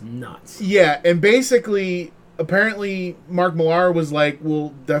 That's nuts. Yeah, and basically, apparently, Mark Millar was like,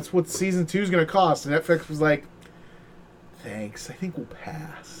 "Well, that's what season 2 is going to cost," and Netflix was like, "Thanks, I think we'll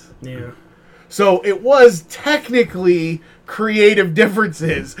pass." Yeah. So it was technically creative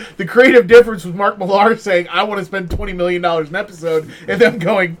differences. The creative difference was Mark Millar saying, "I want to spend $20 million an episode," and them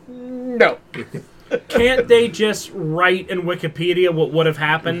going, "No." Can't they just write in Wikipedia what would have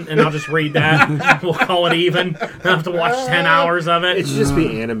happened, and I'll just read that? We'll call it even. I don't have to watch 10 hours of it. It should just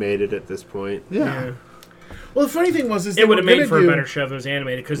be animated at this point. Yeah. Well, the funny thing was, It would have made for a better show if it was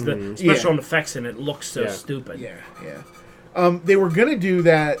animated, because the special Yeah. effects in it look so Yeah. stupid. Yeah. They were gonna do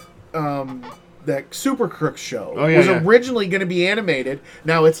that. That Super Crooks show Oh, yeah, was yeah. originally going to be animated.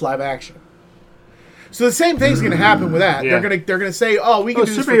 Now it's live action. So the same thing's going to happen with that. Yeah. They're gonna say, "Oh, we can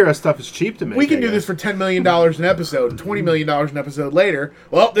do this for superhero stuff is cheap to make. We can I do this guess. for $10 million an episode, $20 million an episode later."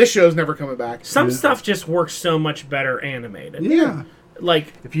 Well, this show's never coming back. Some stuff just works so much better animated. Yeah.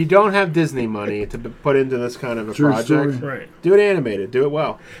 Like, If you don't have Disney money to put into this kind of a True project, story. right. do it animated. Do it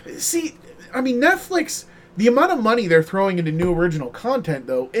well. See, I mean, Netflix, the amount of money they're throwing into new original content,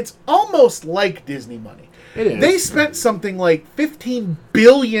 though, it's almost like Disney money. It is. They spent something like $15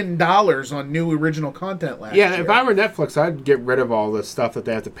 billion on new original content last year. Yeah, if I were Netflix, I'd get rid of all the stuff that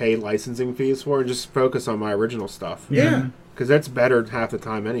they have to pay licensing fees for and just focus on my original stuff. Yeah. Because that's better half the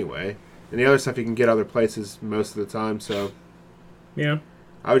time anyway. And the other stuff you can get other places most of the time, so Yeah.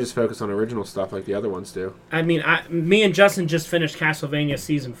 I would just focus on original stuff like the other ones do. I mean, me and Justin just finished Castlevania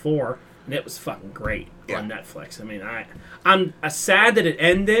Season 4, and it was fucking great on Netflix. I mean, I'm sad that it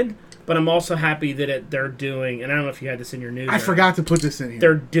ended, but I'm also happy that they're doing, and I don't know if you had this in your news. I forgot to put this in here.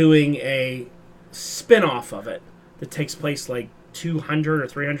 They're doing a spin-off of it that takes place 200 or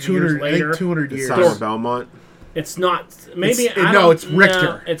 300 years 200, I later. think 200 It's years. Simon Belmont. It's not. Maybe It's- I no, don't- it's Richter.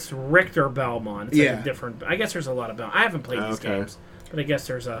 No, it's Richter Belmont. It's Yeah. a different. I guess there's a lot of Belmont. I haven't played these Okay. games, but I guess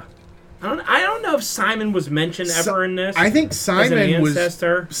there's a. I don't know if Simon was mentioned ever in this. I think as an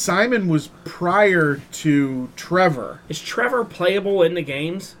ancestor. Simon was prior to Trevor. Is Trevor playable in the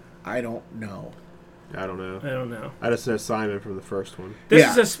games? I don't know. I don't know. I don't know. I just know Simon from the first one. This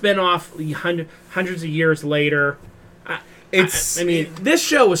Yeah. is a spin-off hundreds of years later. I mean, this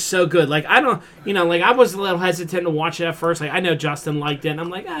show was so good. I was a little hesitant to watch it at first. I know Justin liked it, and I'm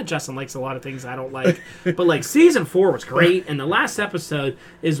like, Justin likes a lot of things I don't like. But season 4 was great, and the last episode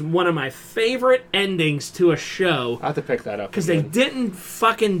is one of my favorite endings to a show. I have to pick that up. Because they didn't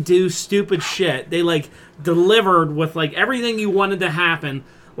fucking do stupid shit. They delivered with everything you wanted to happen,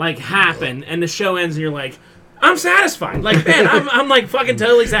 happen, and the show ends, and you're like, I'm satisfied. Man, I'm fucking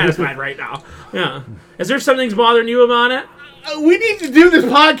totally satisfied right now. Yeah. Is there something bothering you about it? We need to do this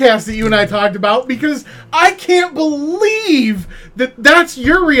podcast that you and I talked about because I can't believe that that's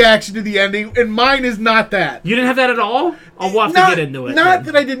your reaction to the ending and mine is not that. You didn't have that at all? I'll have to get into it. Not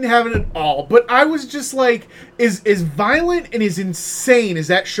that I didn't have it at all, but I was just like, as violent and as insane as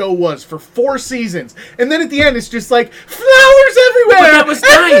that show was for 4 seasons, and then at the end it's just like flowers everywhere. But that was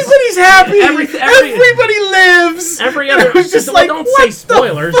nice. Everybody's happy. Everybody lives. Every other. It was just like, don't what say the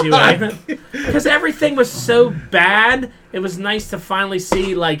spoilers, you fuck? because everything was so bad. It was nice to finally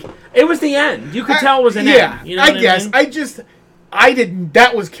see. It was the end. You could tell it was an end. You know what I guess. mean? I just. I didn't.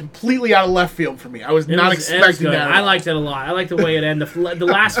 That was completely out of left field for me. I was not It was expecting good. that. at I all. liked it a lot. I liked the way it ended. The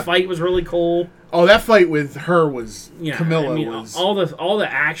last fight was really cool. Oh, that fight with her was Yeah, Camilla I mean, was all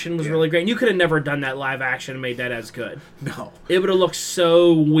the action was really great. And you could have never done that live action and made that as good. no. It would have looked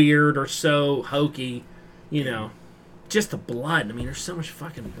so weird or so hokey, you know. Just the blood. I mean, there's so much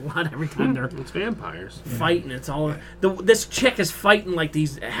fucking blood every time they're It's vampires. fighting. It's all this chick is fighting like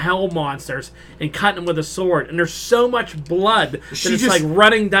these hell monsters and cutting them with a sword, and there's so much blood that She it's just- like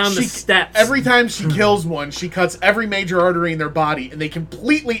running down the steps. Every time she kills one, she cuts every major artery in their body, and they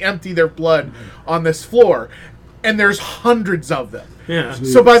completely empty their blood on this floor. And there's hundreds of them. yeah,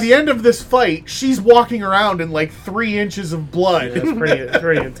 So by the end of this fight, she's walking around in like 3 inches of blood. it's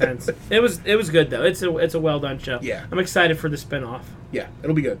pretty intense. It was good though. It's a well done show. Yeah. I'm excited for the spinoff. Yeah,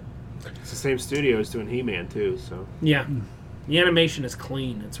 it'll be good. It's the same studio as doing He-Man too. So Yeah, the animation is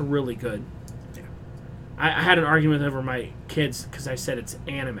clean. It's really good. I had an argument over my kids because I said it's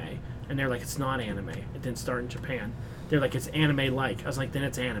anime, and they're like, it's not anime. It didn't start in Japan. They're like, it's anime-like. I was like, then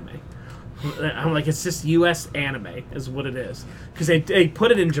it's anime. I'm like, it's just U.S. anime is what it is. Because they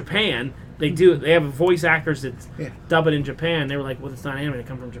put it in Japan. They have voice actors that dub it in Japan. They were like, well, it's not anime. It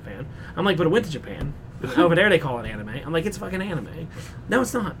come from Japan. I'm like, but it went to Japan. Over there, they call it anime. I'm like, it's fucking anime. No,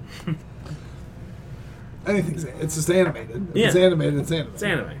 it's not. Anything's it's just animated. If Yeah. it's animated, it's animated. It's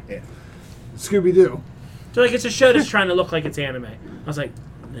anime. Scooby Doo. So like, it's a show that's trying to look like it's anime. I was like,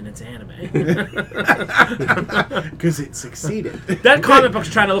 then it's anime. Because it succeeded. That comic book's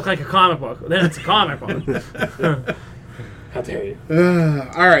trying to look like a comic book. Then it's a comic book. how dare you?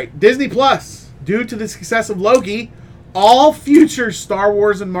 All right, Disney Plus. Due to the success of Loki, all future Star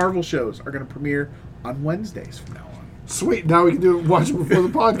Wars and Marvel shows are going to premiere on Wednesdays from now on. Sweet. Now we can watch it before the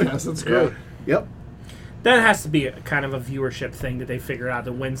podcast. That's great. Yep. That has to be a kind of a viewership thing that they figured out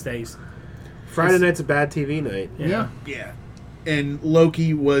the Wednesdays. Friday night's a bad TV night. Yeah. Yeah. And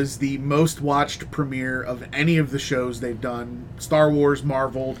Loki was the most watched premiere of any of the shows they've done. Star Wars,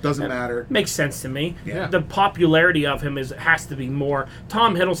 Marvel, doesn't matter. Makes sense to me. Yeah. The popularity of him has to be more.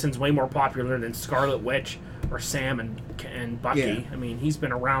 Tom Hiddleston's way more popular than Scarlet Witch or Sam and Bucky. Yeah. I mean, he's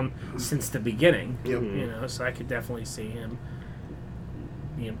been around since the beginning. Yep. You know, so I could definitely see him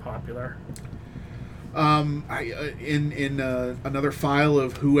being popular. In another file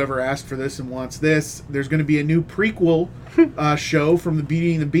of whoever asked for this and wants this, there's going to be a new prequel show from the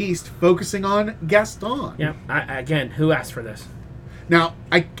Beauty and the Beast focusing on Gaston. Yeah. Again, who asked for this? Now,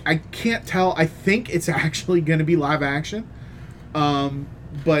 I can't tell. I think it's actually going to be live action.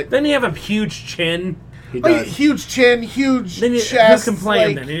 But Then you have a huge chin. He oh, yeah, does. huge chin, huge Then chest. who can play him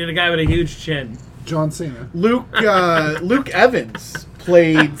like, then? You need a guy with a huge chin. John Cena. Luke Evans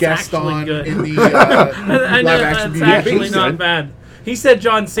played That's Gaston actually good. in the I know live action that's Beauty and the actually Beast. not bad. He said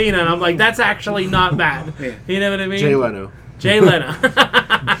John Cena, and I'm like, that's actually not bad. Yeah. You know what I mean? Jay Leno. Jay Leno.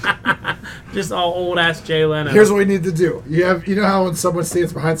 Just all old ass Jay Leno. Here's what we need to do. You know how when someone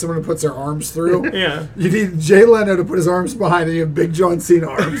stands behind someone and puts their arms through? Yeah. You need Jay Leno to put his arms behind and you have big John Cena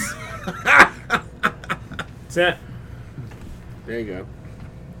arms. That's it. There you go.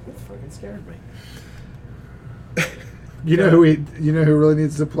 That fucking scared me. You know who really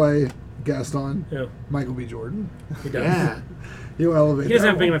needs to play Gaston? Yeah. Michael B. Jordan. He does. Yeah. He'll elevate. He doesn't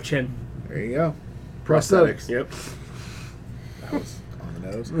have a that big one. enough chin. There you go. Prosthetics. Yep. That was on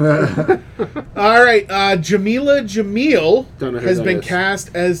the nose. All right, Jamila Jamil Don't know who has that been is.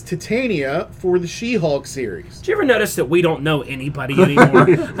 cast as Titania for the She-Hulk series. Did you ever notice that we don't know anybody anymore? I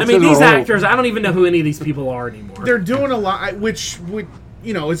mean, a these role. actors, I don't even know who any of these people are anymore. They're doing a lot, which would,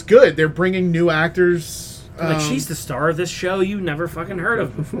 it's good. They're bringing new actors. Like, she's the star of this show you never fucking heard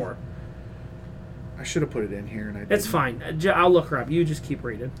of before. I should have put it in here, and I didn't. It's fine. I'll look her up. You just keep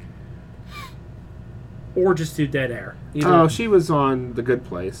reading. Or just do dead air. Either Oh, she was on The Good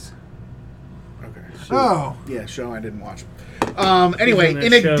Place. Okay. Oh, Yeah, show I didn't watch. Anyway, She's in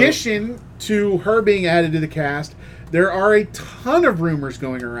in that show. addition to her being added to the cast, there are a ton of rumors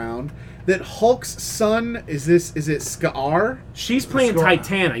going around that Hulk's son is it Skaar? She's playing Score.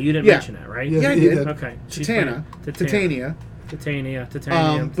 Titania. You didn't Yeah. mention that, right? Yeah, Yeah, I he did. did. Okay. She's Titania. playing Titania.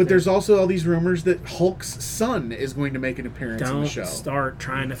 Titania. But there's also all these rumors that Hulk's son is going to make an appearance in Don't the show. start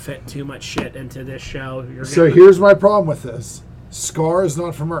trying to fit too much shit into this show. You're so gonna- here's my problem with this. Scar is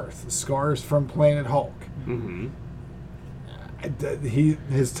not from Earth. Scar is from Planet Hulk. Mm-hmm.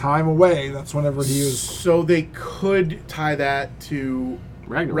 His time away. That's whenever he was. So they could tie that to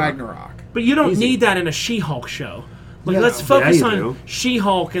Ragnarok. But you don't Easy. need that in a She-Hulk show. Like, No. let's focus Yeah, on you do.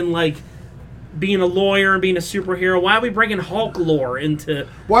 She-Hulk and like being a lawyer and being a superhero. Why are we bringing Hulk lore into?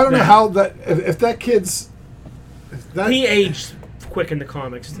 Well, I don't know that? how that. If that kid's. If that, He aged quick in the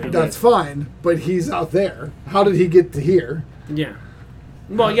comics too. that's fine, but he's out there. How did he get to here? Yeah.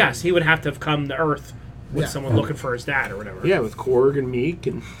 Well, yes, he would have to have come to Earth with Yeah. someone looking for his dad or whatever. Yeah, with Korg and Meek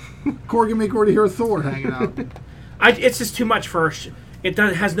and Korg and Meek already hear Thor hanging out. It's just too much for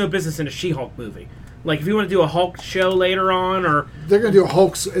has no business in a She-Hulk movie. Like, if you want to do a Hulk show later on, or They're gonna do a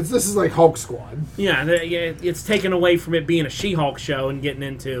Hulk. This is like Hulk Squad. it's taken away from it being a She-Hulk show and getting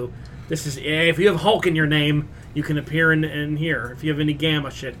into this is if you have Hulk in your name, you can appear in here. If you have any Gamma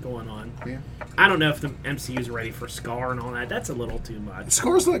shit going on, Yeah. I don't know if the MCU's ready for Scar and all that. That's a little too much.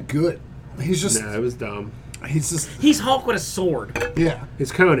 Scar's not good. He's just. no, it was dumb. He's just. He's Hulk with a sword. Yeah.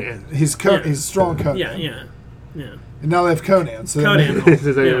 It's Conan. He's Yeah. He's a strong Conan. Yeah. And now they have Conan. So Conan.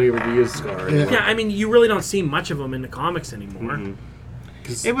 Because they don't Yeah. even use Scar. Yeah. Yeah, I mean, you really don't see much of him in the comics anymore.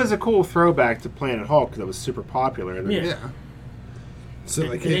 It was a cool throwback to Planet Hulk that was super popular. And then- Yeah. Yeah. So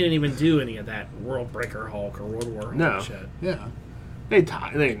And like, they didn't even do any of that World Breaker Hulk or World War Hulk No. shit. yeah. they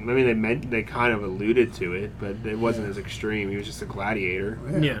kind of alluded to it, but it wasn't as extreme. He was just a gladiator,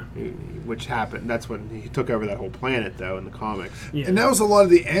 Yeah. which happened. That's when he took over that whole planet, though, in the comics. Yeah. And that was a lot of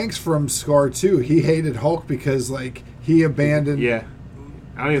the angst from Scar too. He hated Hulk because like he abandoned Yeah,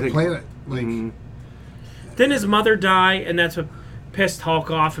 I don't even the think planet. Like Didn't his mother die, and that's what pissed Hulk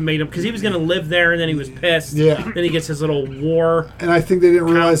off and made him, because he was going to live there, and then he was pissed. Yeah. Then he gets his little war. and I think they didn't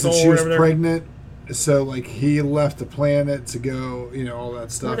realize that Council she or was whatever they're- pregnant. So like he left the planet to go, all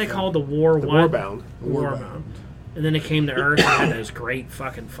that stuff. What are they called? The war the what? Warbound. Warbound. And then they came to Earth and had those great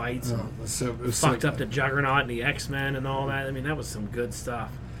fucking fights. Oh, so it was Fucked so up the Juggernaut and the X-Men and all that. I mean, that was some good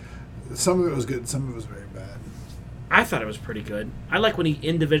stuff. Some of it was good. Some of it was very bad. I thought it was pretty good. I like when he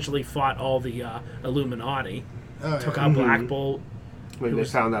individually fought all the Illuminati. Oh, Took yeah. out Black Bolt. When It they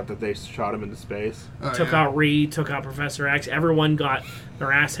was- found out that they shot him into space. Oh, Took yeah. out Reed, took out Professor X. Everyone got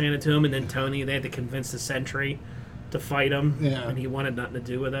their ass handed to him, and then Tony, they had to convince the Sentry to fight him, Yeah. and he wanted nothing to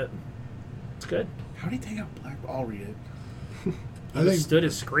do with it. It's good. How did he take out Black? I'll read it. I He think. stood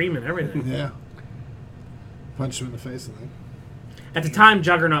his scream and everything. Yeah. Punched him in the face. I think. At the time,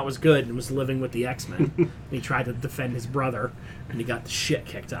 Juggernaut was good and was living with the X-Men. And he tried to defend his brother, and he got the shit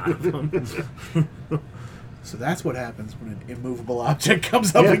kicked out of him. So that's what happens when an immovable object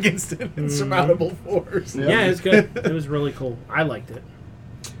comes up Yeah. against an insurmountable force. Yeah, it was good. It was really cool. I liked it.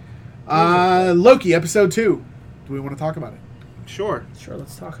 Loki, episode 2. Do we want to talk about it? Sure. Sure,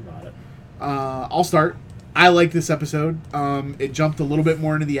 let's talk about it. I'll start. I like this episode. It jumped a little bit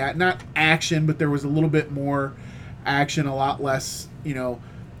more into the not action, but there was a little bit more action, a lot less.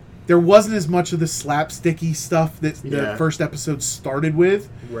 There wasn't as much of the slapsticky stuff that the Yeah. first episode started with.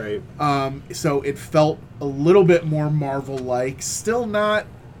 Right. So it felt a little bit more Marvel-like. Still not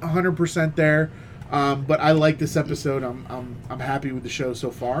 100% there, but I like this episode. I'm happy with the show so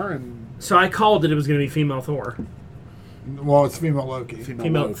far. And So I called it was going to be female Thor. Well, it's female Loki.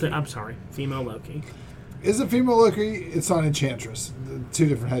 Female. Loki. I'm sorry, female Loki. Is it female Loki? It's not Enchantress. The two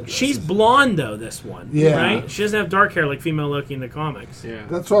different headdresses. She's blonde though. This one, Yeah. right? She doesn't have dark hair like female Loki in the comics. Yeah.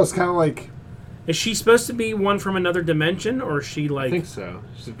 That's why I was kind of like. Is she supposed to be one from another dimension, or is she I like? think so.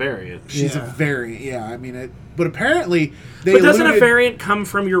 She's a variant. she's Yeah. a variant. Yeah, I mean, but apparently they But doesn't a alluded- variant come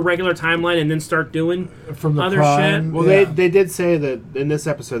from your regular timeline and then start doing From the other Prime, shit? Well, yeah. they did say that in this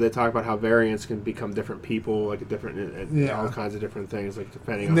episode they talk about how variants can become different people, like Yeah. all kinds of different things, like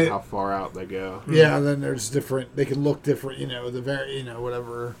depending on They- how far out they go. Yeah, and then there's different. They can look different.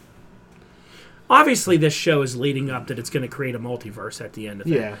 Whatever. Obviously, this show is leading up that it's going to create a multiverse at the end of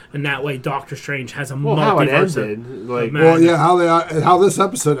it. Yeah. And that way, Doctor Strange has a Well, how it multiverse. ended, like Man. Well, yeah, how this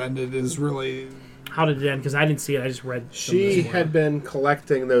episode ended is really. How did it end? Because I didn't see it. I just read. some of she this had been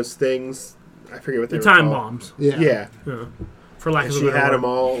collecting those things. I forget what they the were time called. bombs, Yeah. Yeah, for lack and of a she better had word. them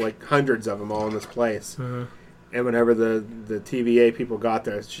all, like hundreds of them, all in this place. Uh-huh. And whenever the TVA people got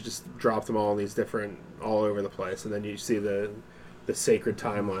there, she just dropped them all in these different, all over the place, and then you see the sacred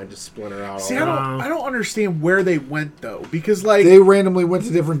timeline just splinter out. See, all I don't understand where they went though, because like They randomly went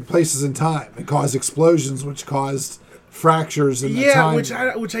to different places in time and caused explosions, which caused fractures in the yeah, time.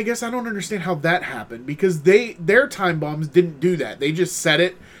 which I guess I don't understand how that happened, because their time bombs didn't do that. They just set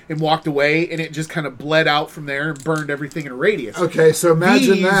it and walked away, and it just kind of bled out from there and burned everything in a radius. Okay, so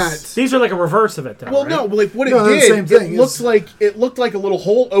imagine These- that. These are like a reverse of it, though. Well, right? no, but like what it No, they're the did, same thing. it looked like a little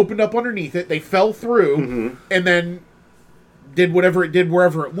hole opened up underneath it. They fell through, and then did whatever it did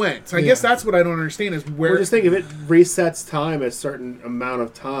wherever it went. So I guess Yeah. that's what I don't understand is where. Well, just think if it resets time a certain amount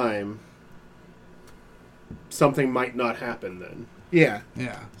of time, something might not happen then. yeah,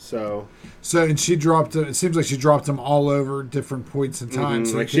 Yeah. So, So and she dropped. It seems like she dropped them all over different points in time.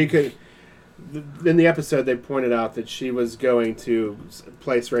 So like they she could. In the episode, they pointed out that she was going to a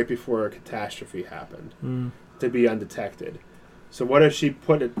place right before a catastrophe happened to be undetected. So what if she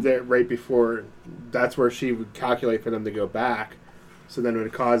put it there right before? That's where she would calculate for them to go back. So then it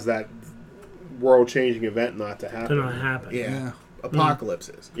would cause that world-changing event not to Did happen. not happen. Yeah.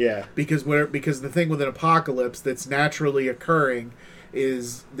 Apocalypses. Yeah. Because the thing with an apocalypse that's naturally occurring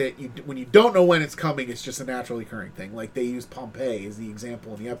is that when you don't know when it's coming, it's just a naturally occurring thing. Like they use Pompeii as the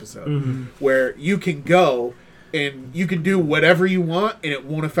example in the episode, where you can go and you can do whatever you want and it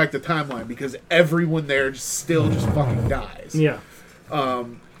won't affect the timeline because everyone there still just fucking dies. Yeah.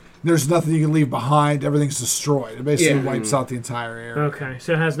 There's nothing you can leave behind. Everything's destroyed. It basically Yeah. wipes out the entire area. Okay,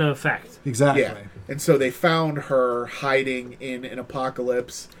 so it has no effect. Exactly. Yeah. And so they found her hiding in an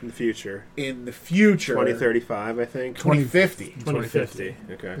apocalypse In the future. in the future. 2035, I think. 2050. 2050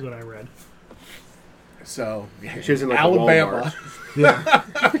 Okay. is what I read. So, She was in like Alabama. Yeah.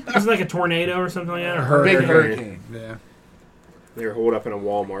 Was it like a tornado or something like that? Or Hurricane. Big hurricane. Yeah. They were holed up in a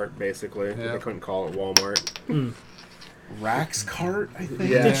Walmart, basically. Yeah. They couldn't call it Walmart. Rax cart, I think.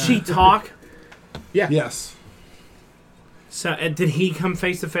 Yeah. Did she talk? Yeah. Yes. So did he come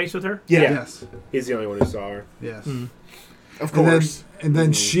face to face with her? Yeah. Yes. He's the only one who saw her. Yes. Of And then, course. and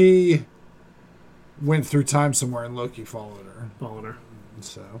then she went through time somewhere, and Loki followed her. Following her.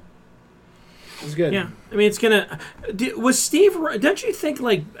 So It was good. Yeah, I mean it's gonna. Was Steve? Don't you think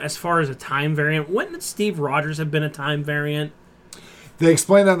like as far as a time variant, wouldn't Steve Rogers have been a time variant? they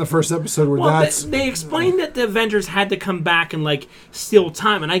explained that in the first episode where Well, that's they explained that the Avengers had to come back and like steal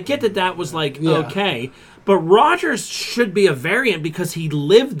time, and I get that that was like Yeah. okay, but Rogers should be a variant because he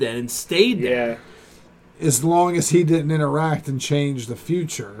lived there and stayed there. Yeah. as long as he didn't interact and change the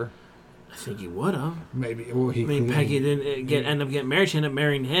future. I think he would have. Maybe. Well, he. I mean, Peggy didn't end up getting married. She ended up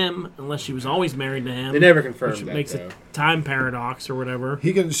marrying him, unless she was always married to him. They never confirmed which that, makes though. a time paradox or whatever.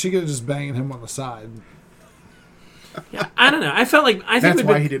 She could have just banging him on the side. Yeah, I don't know. I felt like I think That's it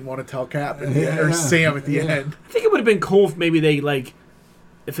would why be- he didn't want to tell Cap at the Yeah. or Sam at the Yeah. end. I think it would have been cool if maybe they like,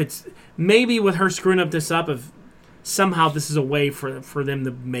 if it's maybe with her screwing up this up, if somehow this is a way for them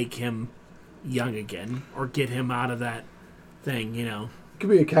to make him young again or get him out of that thing, you know. Could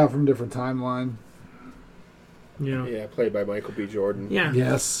be a cow from a different timeline. You know. Yeah, played by Michael B. Jordan. Yeah.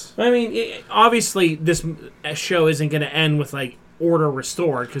 Yes. I mean, obviously this show isn't going to end with like order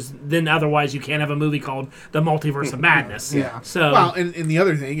restored because then otherwise you can't have a movie called The Multiverse of Madness. Yeah. So Well, and the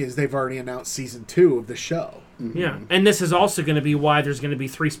other thing is they've already announced season 2 of the show. yeah, and this is also going to be why there's going to be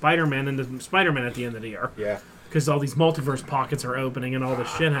 3 Spider-Man and the Spider-Man at the end of the year. Yeah. Because all these multiverse pockets are opening and all this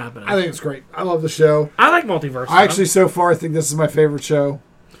shit happening. I think it's great. I love the show. I like multiverse. I actually, so far, think this is my favorite show.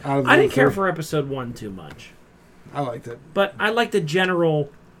 Out of the I didn't care three. for episode 1 too much, I liked it. but I like the general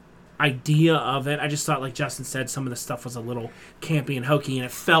idea of it. I just thought, like Justin said, some of the stuff was a little campy and hokey, and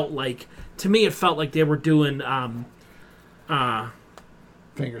it felt like, to me, it felt like they were doing.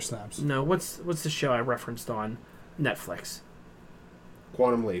 Finger snaps. No, what's the show I referenced on Netflix?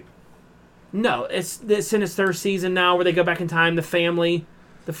 Quantum Leap. No, it's in its 3rd season now, where they go back in time. The family,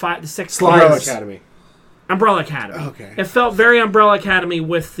 the 6th. Sliders. Umbrella Academy. Umbrella Academy. Okay. It felt very Umbrella Academy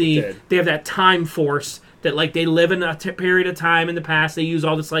with the Did. they have that time force that like they live in a period of time in the past. They use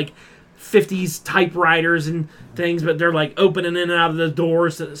all this like 50s typewriters and things, but they're like opening in and out of the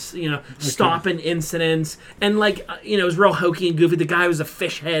doors, you know, stopping incidents, and like you know, it was real hokey and goofy. The guy was a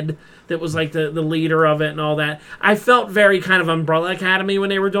fish head that was like the leader of it and all that. I felt very kind of Umbrella Academy when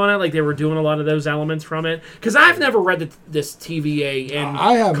they were doing it, like they were doing a lot of those elements from it. Because I've never read this TVA in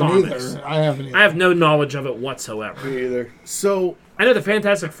I haven't comics. either. I haven't either. I have no knowledge of it whatsoever. Me either. So, I know the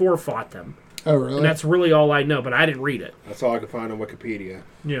Fantastic Four fought them, Oh, really? and that's really all I know. But I didn't read it. That's all I could find on Wikipedia.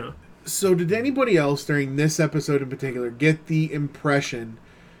 Yeah. so did anybody else during this episode in particular get the impression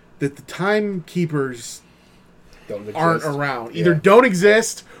that the timekeepers Don't exist. aren't around? Either Yeah. don't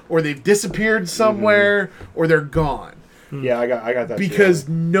exist, or they've disappeared somewhere, or they're gone. Yeah, I got that. Because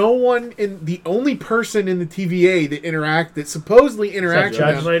no one the only person in the TVA that supposedly interacts with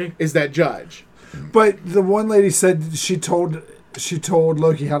judge them lady? is that judge. But the one lady said she told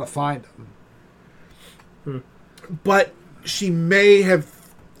Loki how to find him. But she may have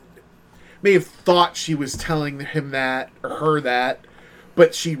thought she was telling him that or her that,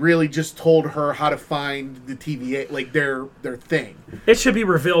 but she really just told her how to find the TVA, like their thing. It should be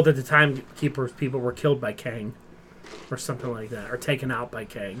revealed that the Timekeepers people were killed by Kang, or something like that, or taken out by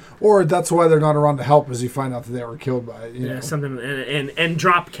Kang. Or that's why they're not around to help, as you find out that they were killed by it. You Yeah, know, something, and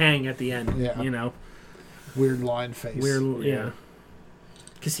drop Kang at the end. Yeah. You know, weird line face. weird. Yeah.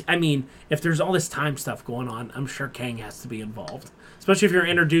 Because I mean, if there's all this time stuff going on, I'm sure Kang has to be involved. Especially if you're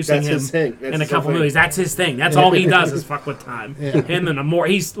introducing That's him his thing. That's in a his whole couple thing. movies. That's his thing. That's all he does is fuck with time. Yeah. Him and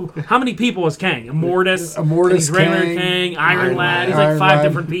He's how many people is Kang? Immortus, Immortus, he's regular Kang, Kang, Iron Lad. He's Iron like 5 Lad.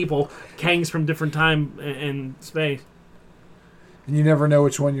 different people. Kang's from different time and space. and you never know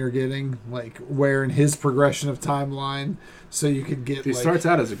which one you're getting, like where in his progression of timeline. So you could get. He starts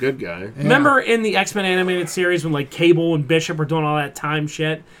out as a good guy. Yeah. Remember in the X-Men animated series when like Cable and Bishop were doing all that time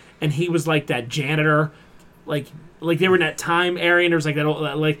shit, and he was like that janitor, like they were in that time area, and there was like that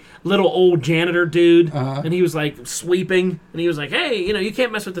like little old janitor dude, and he was like sweeping, and he was like, hey, you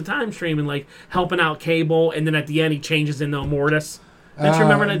can't mess with the time stream, and like helping out Cable, and then at the end he changes into Immortus. Don't you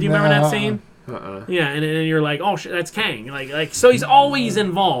remember that? Do you remember that scene? Yeah, and you're like, oh shit, that's Kang. Like so he's always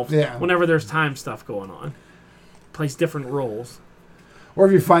involved. Yeah. Whenever there's time stuff going on, plays different roles. Or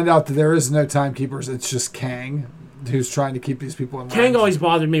if you find out that there is no timekeepers, it's just Kang who's trying to keep these people in line. Kang always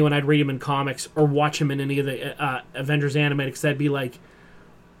bothered me when I'd read him in comics or watch him in any of the Avengers animated, because I'd be like,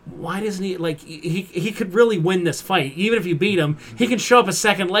 why doesn't he, like, he could really win this fight. Even if you beat him, he can show up a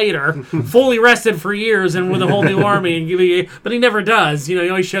second later, fully rested for years and with a whole new army, and give you, but he never does. He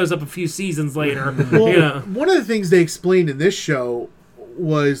always shows up a few seasons later. Well, one of the things they explained in this show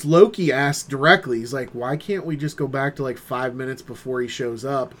was Loki asked directly, he's like, why can't we just go back to like 5 minutes before he shows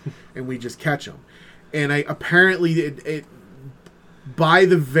up and we just catch him? And apparently it by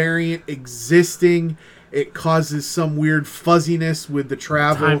the variant existing, it causes some weird fuzziness with the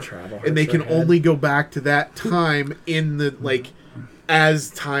travel. Time travel. And they can only go back to that time in the, like, as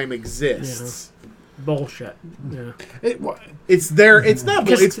time exists. Bullshit. Yeah. It's their, it's not,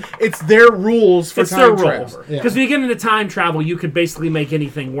 it's their rules for It's time their travel. rules. Because when you get into time travel, you could basically make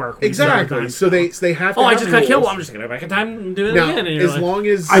anything work. when you start Exactly. time So travel. they have to I have just got killed. rules. I'm just going to go back in time and do it Now, again. And you're as like, long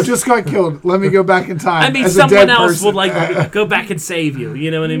as I just got killed. Let me go back in time. I mean, as a someone dead else person. would like go back and save you. You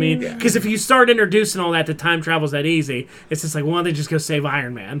know what I mean? Because if you start introducing all that, the time travel's that easy. It's just like, why don't they just go save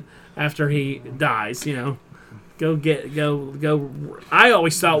Iron Man after he dies? Go. I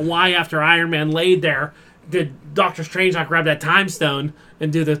always thought, why after Iron Man laid there did Doctor Strange not grab that time stone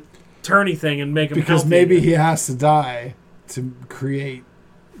and do the turny thing and make him because healthy maybe again? he has to die to create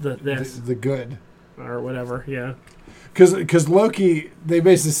this the good. or whatever. Yeah. Because Loki, they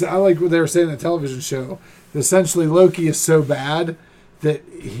basically said, I like what they were saying in the television show. Essentially, Loki is so bad that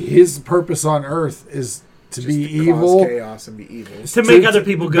his purpose on Earth is to just be to evil. cause chaos and be evil. To make other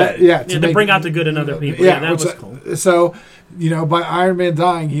people good. to bring out the good in other people. Yeah, that which, was cool. So, by Iron Man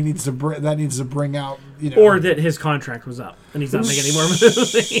dying, he needs to that needs to bring out Or that his contract was up and he's not making any more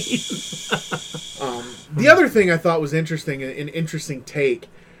movies. The other thing I thought was interesting, an interesting take,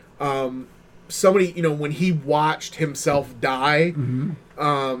 somebody, when he watched himself die,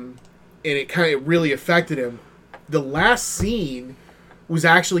 and it really affected him, the last scene was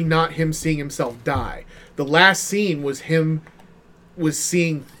actually not him seeing himself die. The last scene was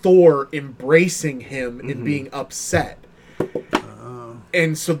seeing Thor embracing him and being upset.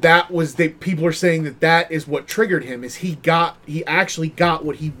 And so that was people are saying that is what triggered him. Is he actually got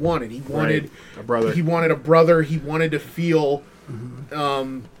what he wanted. He wanted a brother. He wanted a brother. He wanted to feel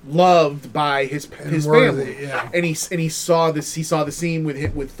loved by his worthy, family. yeah. And he saw this. He saw the scene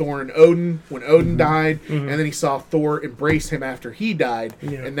with Thor and Odin when Odin died, and then he saw Thor embrace him after he died,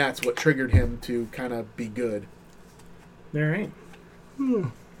 and that's what triggered him to kind of be good. All right.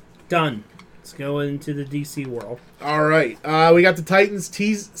 Done. Let's go into the DC world. All right, we got the Titans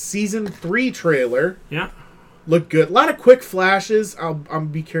season 3 trailer. Yeah. Looked good. A lot of quick flashes. I'll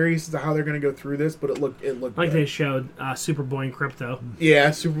be curious as to how they're going to go through this, but it looked Like good. they showed Superboy and Crypto. Yeah,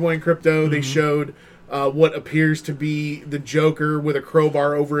 Superboy and Crypto. They showed what appears to be the Joker with a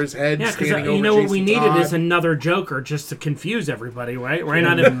crowbar over his head, Yeah, because standing over you know what Jason we needed Todd. is another Joker just to confuse everybody, right? Right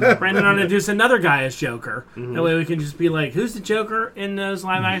on to introduce another guy as Joker. That way we can just be like, who's the Joker in those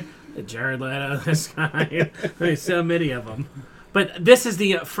live action? Jared Leto, this guy. There's so many of them. But this is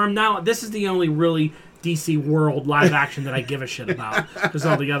the only really DC World live action that I give a shit about. Because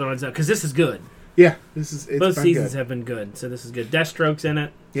all the other ones, because this is good. Yeah, it's Both been seasons good. have been good, so this is good. Deathstroke's in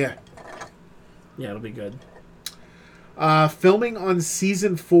it. Yeah. Yeah, it'll be good. Filming on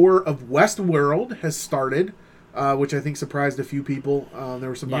season 4 of Westworld has started, which I think surprised a few people. There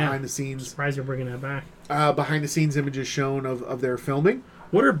were some behind the scenes Surprised you're bringing that back. images shown of their filming.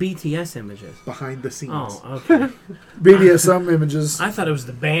 What are BTS images? Behind the scenes. Oh, okay. BDSM images. I thought it was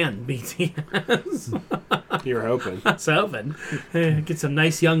the band BTS. You were hoping. I was hoping. Get some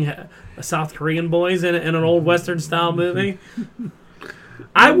nice young South Korean boys in an old Western style movie.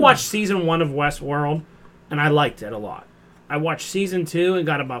 I watched season 1 of Westworld, and I liked it a lot. I watched season 2 and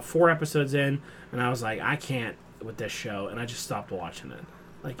got about 4 episodes in, and I was like, I can't with this show, and I just stopped watching it.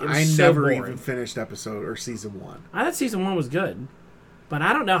 Like, it was I so never boring. even finished episode or season 1. I thought season 1 was good, but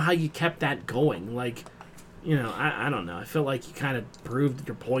I don't know how you kept that going. Like, I don't know. I feel like you kind of proved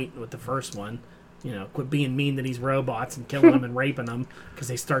your point with the first one, quit being mean to these robots and killing them and raping them because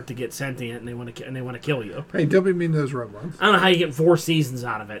they start to get sentient and they want to kill you. Hey, don't be mean to those robots. I don't know how you get 4 seasons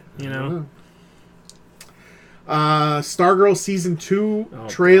out of it. Stargirl season 2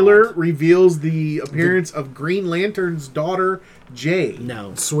 trailer God. reveals the appearance of Green Lantern's daughter, Jay.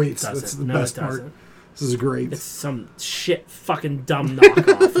 No, Sweet. it doesn't. That's the No, best it part. doesn't. This is great. It's some shit fucking dumb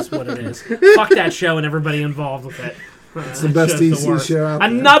knockoff is what it is. Fuck that show and everybody involved with it. It's the best DC show out there.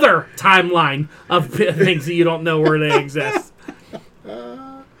 Another timeline of things that you don't know where they exist.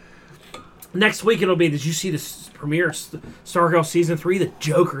 Next week it'll be, did you see the premiere Stargirl Season 3? The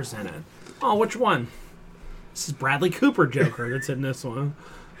Joker's in it. Oh, which one? This is Bradley Cooper Joker that's in this one.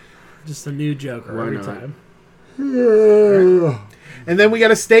 Just a new Joker Why every not? time. And then we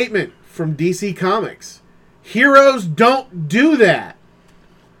got a statement from DC Comics. Heroes don't do that.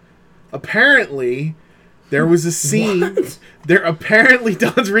 Apparently, there was a scene. Apparently,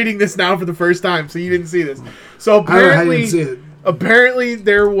 Don's reading this now for the first time, so you didn't see this. So I didn't see it. apparently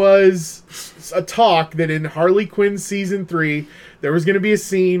there was a talk that in Harley Quinn season 3, there was going to be a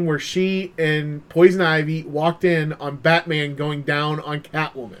scene where she and Poison Ivy walked in on Batman going down on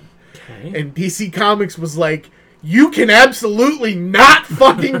Catwoman. Okay. And DC Comics was like, you can absolutely not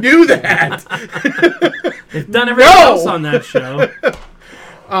fucking do that. They've done everything else on that show.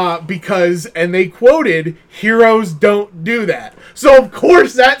 Because, and they quoted, heroes don't do that. So, of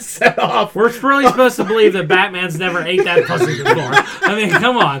course, that set off. We're really supposed to believe that Batman's never ate that pussy before. I mean,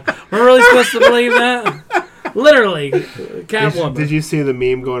 come on. We're really supposed to believe that? Literally, Catwoman. Did you see the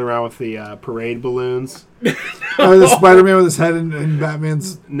meme going around with the parade balloons? Oh, the Spider-Man with his head in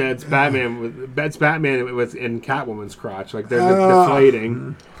Batman's... No, it's Batman with in Catwoman's crotch. Like they're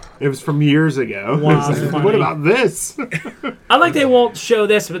deflating. It was from years ago. Wow, It's like, funny. what about this? I like they won't show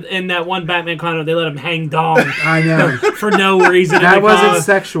this, but in that one Batman comic, they let him hang dong I know. for no reason. in That the wasn't comic.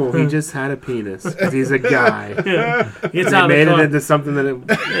 sexual. He just had a penis. 'Cause he's a guy. Gets They out of made the it comic. into something that it.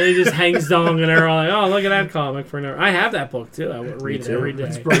 And he just hangs dong, and they're all like, "Oh, look at that comic for no." I have that book too. I would read it too. every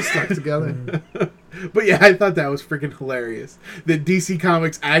It's day. probably stuck together. But yeah, I thought that was freaking hilarious. That DC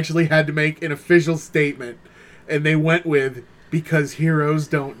Comics actually had to make an official statement, and they went with, because heroes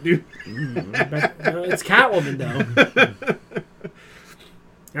don't do. It's Catwoman though.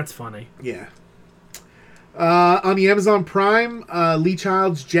 That's funny. Yeah. On the Amazon Prime, Lee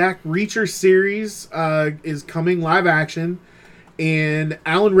Child's Jack Reacher series is coming live action, and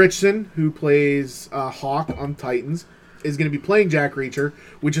Alan Ritchson, who plays Hawk on Titans, is going to be playing Jack Reacher,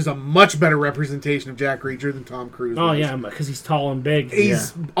 which is a much better representation of Jack Reacher than Tom Cruise. Oh was. yeah, because he's tall and big.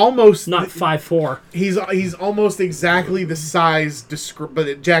 He's almost Not 5'4". He's almost exactly the size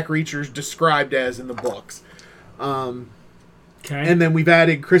but Jack Reacher's described as in the books. Okay. And then we've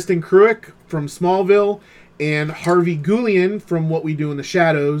added Kristen Cruick from Smallville and Harvey Guillen from What We Do in the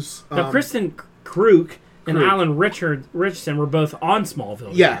Shadows. Now, Kristen Kruk and Kruk. Alan Richardson were both on Smallville.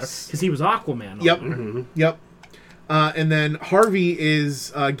 Yes. because he was Aquaman. on Yep. there. Yep. And then Harvey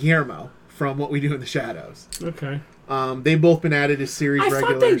is Guillermo from What We Do in the Shadows. Okay. They've both been added as series I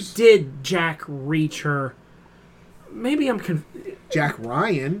thought they regulars. did Jack Reacher. Maybe I'm Jack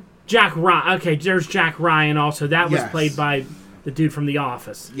Ryan. Jack Ryan. Okay, there's Jack Ryan also. That was Yes. played by the dude from The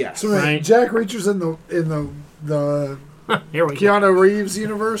Office. Yes. So wait, Right. Jack Reacher's in the Here we go. Keanu Reeves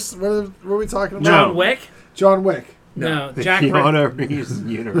universe. What are we talking about? John Wick. John Wick. No, The Jack Ryan. Keanu Reeves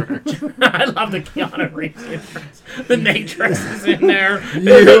universe. I love the Keanu Reeves universe. The Matrix is in there.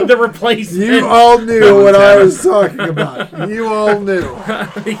 The replacement. You all knew what I was talking about. You all knew.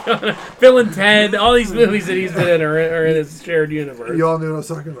 Bill and Ted. All these movies that he's in are in his shared universe. You all knew what I was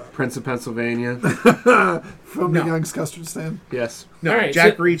talking about. Prince of Pennsylvania. From the Young's Custard Stand. Yes. No, All right,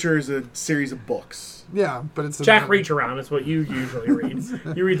 Jack so- Reacher is a series of books. Yeah, but it's Jack Reach Around is what you usually read.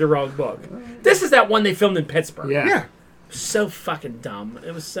 You read the wrong book. This is that one they filmed in Pittsburgh. Yeah. Yeah. So fucking dumb.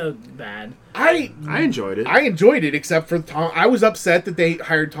 It was so bad. I enjoyed it. enjoyed it, except for Tom. I was upset that they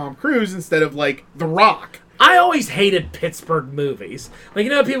hired Tom Cruise instead of like The Rock. I always hated Pittsburgh movies. Like, you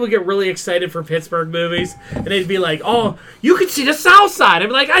know, people get really excited for Pittsburgh movies, and they'd be like, "Oh, you can see the South Side." I'd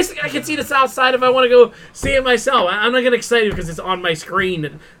be like, "I can see the South Side if I want to go see it myself." I'm not getting excited because it's on my screen.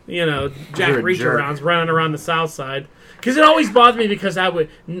 And, you know, Jack You're a Reach jerk. Around's running around the South Side. Because it always bothered me because I would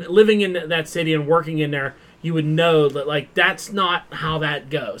living in that city and working in there. You would know that, like, that's not how that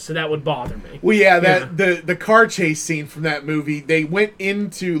goes. So that would bother me. Well, yeah, the car chase scene from that movie, they went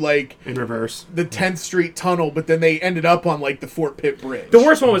into like In reverse. the 10th Street tunnel, but then they ended up on like the Fort Pitt Bridge. The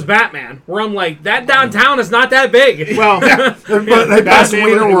worst one was Batman, where I'm like, that downtown is not that big. Well, But they passed Batman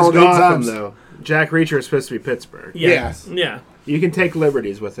Wiener was World 8 Gotham, times. though. Jack Reacher is supposed to be Pittsburgh. Yeah. Yes. Yeah. You can take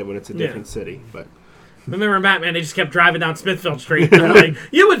liberties with it when it's a Yeah. different city, but Remember in Batman, they just kept driving down Smithfield Street. They're like,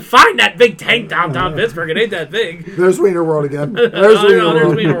 you would find that big tank downtown Pittsburgh. It ain't that big. There's Wiener World again. There's There's Wiener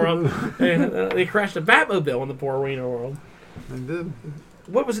Wiener World. World. They crashed a Batmobile in the poor Wiener World. They did.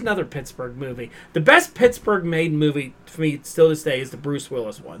 What was another Pittsburgh movie? The best Pittsburgh-made movie for me still this day is the Bruce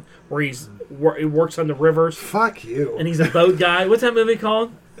Willis one, where he works on the rivers Fuck you. and he's a boat guy. What's that movie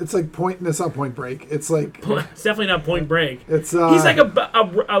called? It's like It's not Point Break. It's like. It's definitely not Point Break. It's. He's like a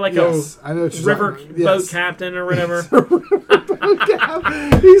Yes, I know what you're river talking about. boat Yes. captain or whatever.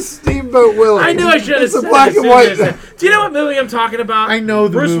 He's Steamboat Willie. I knew I should have It's a said black it and as soon as I white. said- Do you know what movie I'm talking about? I know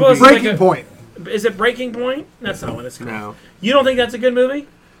the Bruce movie. Willis is like Breaking a- Point. Is it Breaking Point? That's not what it's called. No. You don't think that's a good movie?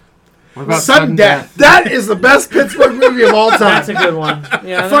 What about Sudden Death. That is the best Pittsburgh movie of all time. That's a good one.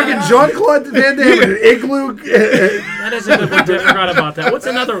 Yeah, Fucking Jean-Claude Van Damme in an igloo. that is a good one. I forgot about that. What's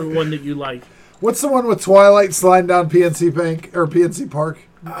another one that you like? What's the one with Twilight sliding down PNC Bank or PNC Park?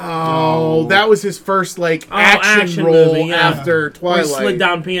 Oh, that was his first action role movie, yeah. after Where Twilight. he slid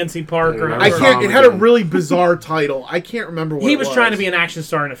down PNC Park or Yeah, I whatever. can't. It had a really bizarre title. I can't remember what He it was trying to be an action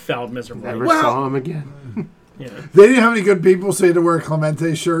star and it failed miserably. Never Well- saw him again. Yeah. They didn't have any good people, so he had to wear a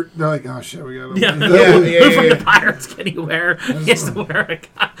Clemente shirt. They're like, oh shit, we got him. Yeah. Yeah, Who from yeah. the Pirates can he wear? He has to wear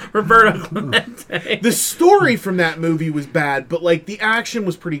Roberto Clemente. The story from that movie was bad, but the action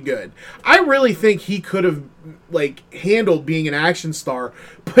was pretty good. I really think he could have handled being an action star,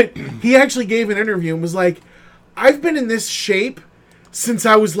 but he actually gave an interview and was like, "I've been in this shape since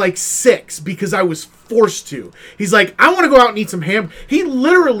I was 6 because I was forced to." He's like, "I want to go out and eat some ham." He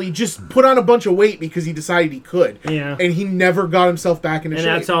literally just put on a bunch of weight because he decided he could. Yeah. And he never got himself back into And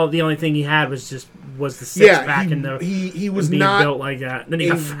shape. that's all. The only thing he had was the six pack he, and the he was being not built like that. And then he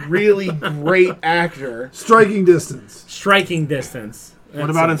a got fat. really great actor. Striking distance. Striking distance. What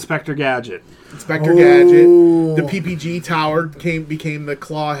about Inspector Gadget? Inspector Gadget, the PPG Tower became the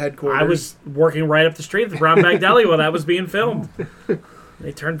Claw headquarters. I was working right up the street at the Brown Bag Deli while that was being filmed.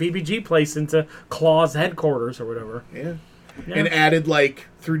 They turned BBG Place into Claw's headquarters or whatever. yeah. Yeah. And added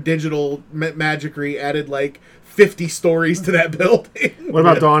through digital magicry, added 50 stories to that building. What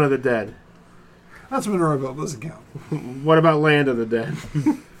about Dawn of the Dead? That's Monroeville. Doesn't count. What about Land of the Dead?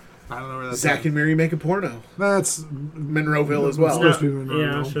 I don't know where that's Zach and Mary make a porno. That's Monroeville as No. well. supposed to be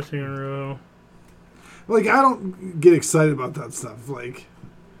Monroeville. Yeah, it's just in a row. I don't get excited about that stuff.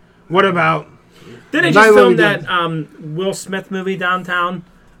 What about Didn't they Night just film Living that Dead. Will Smith movie downtown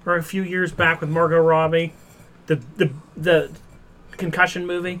or a few years back with Margot Robbie? The concussion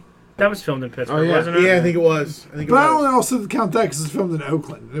movie? That was filmed in Pittsburgh, Oh, yeah. wasn't it? Yeah, I think it was. But I don't also count that because it's filmed in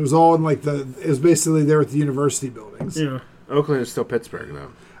Oakland. It was all in it was basically there at the university buildings. Yeah. Oakland is still Pittsburgh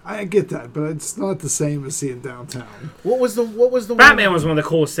though? I get that, but it's not the same as seeing downtown. What was the Batman was one of the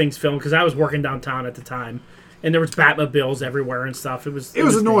coolest things filmed because I was working downtown at the time, and there was Batmobiles everywhere and stuff. It was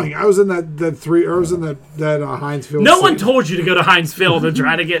annoying. I was in I was in that Heinz Field. No one scene. told you to go to Heinz Field and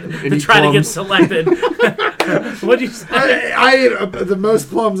try to get eat plums. selected. What'd you say? I ate the most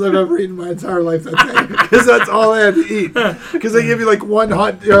plums I've ever eaten in my entire life that day because that's all I had to eat. Because they give you one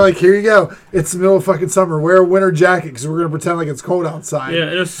hot, you're like, here you go. It's the middle of fucking summer. Wear a winter jacket because we're gonna pretend like it's cold outside.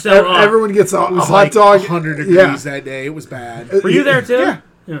 Yeah, it was so hot. Everyone gets a It was hot dog. 100 degrees Yeah. that day. It was bad. Were you there too? Yeah.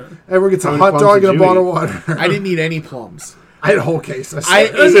 Yeah. Everyone gets a How many hot plums dog did and a you bottle eat? of water. I didn't eat any plums. I had a whole case.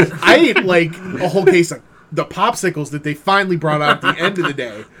 I ate a whole case of the popsicles that they finally brought out at the end of the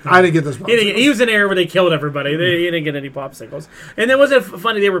day. I didn't get this. He was in an area where they killed everybody. He didn't get any popsicles. And then wasn't it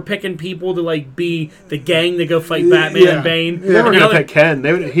funny? They were picking people to be the gang to go fight Batman Yeah. and Bane. Yeah. They were And, the gonna only, pick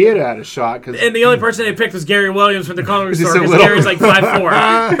Ken. He had had a shot because and the only person they picked was Gary Williams from the comic Is he store so because little? Gary's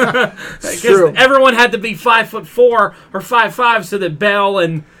 5'4". True. Because everyone had to be 5'4" or 5'5" so that Bell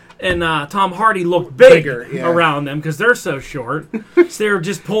and Tom Hardy looked Bigger, yeah. around them because they're so short. So they were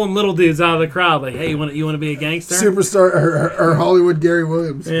just pulling little dudes out of the crowd, like, "Hey, you want to be a gangster?" Superstar or Hollywood Gary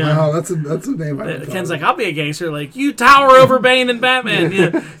Williams. Yeah. Wow, that's a name. I didn't Ken's thought like, "I'll be a gangster." Like, you tower over Bane and Batman.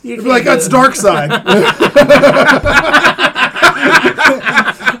 Yeah, you of. Like that's Dark Side.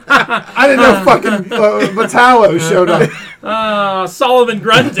 I didn't know fucking Metallo showed up. Solomon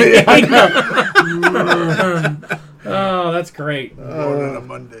Grundy. Oh, that's great. Born on a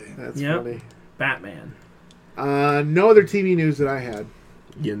Monday. that's Yep. funny. Batman. No other TV news that I had.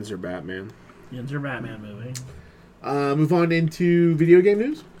 Yins or Batman? It's your Batman movie. Move on into video game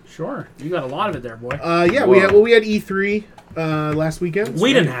news. Sure, you got a lot of it there, boy. Yeah, we had E3 last weekend.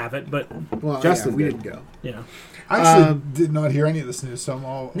 We didn't have it, but Well, Justin we did. didn't go. yeah. I actually did not hear any of this news, so I'm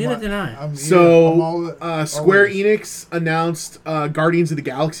all. Neither did I. I'm So, all Square ears. Enix announced Guardians of the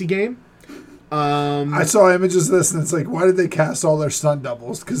Galaxy game. I saw images of this, and it's like, why did they cast all their stunt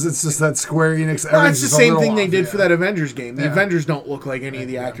doubles? Because it's just that Square Enix. Well, it's everything's the just a same little thing they off, did yeah. for that Avengers game. The Yeah. Avengers don't look like any of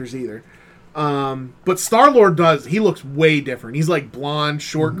the actors either. But Star-Lord he looks way different. He's like blonde,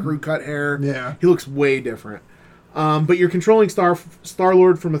 short crew cut hair. Yeah. He looks way different. But you're controlling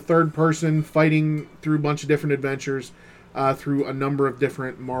Star-Lord from a third person, fighting through a bunch of different adventures, through a number of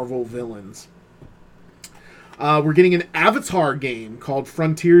different Marvel villains. We're getting an Avatar game called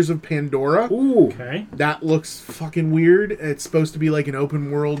Frontiers of Pandora. Ooh. Okay. That looks fucking weird. It's supposed to be like an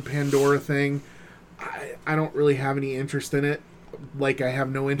open world Pandora thing. I don't really have any interest in it. Like, I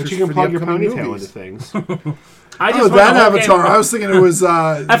have no But interest you can for the plug your upcoming ponytail into movies. things. I Oh, want that the whole Avatar. game- I was thinking it was.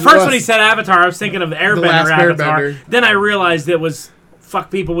 At first, when he said Avatar, I was thinking of the Airbender Last Avatar. Airbender. Then I realized it was fuck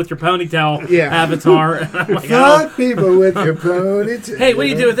people with your ponytail Yeah. Avatar. And I'm like, oh. "Fuck people with your ponytail." Hey, what do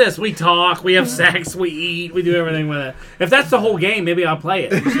you do with this? We talk, we have sex, we eat, we do everything with it. If that's the whole game, maybe I'll play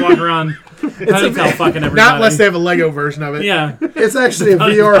it. Just walk around ponytail fucking everybody. Not unless they have a Lego version of it. Yeah. It's actually a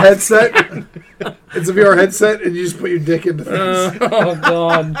VR headset. It's a VR headset, and you just put your dick into things. Oh,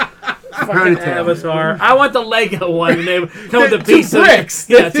 God. Fucking Ponytail. Avatar. I want the Lego one. And they come with a Two piece of bricks.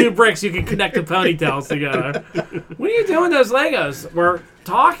 Yeah, 2 bricks. You can connect the ponytails together. What are you doing with those Legos? We're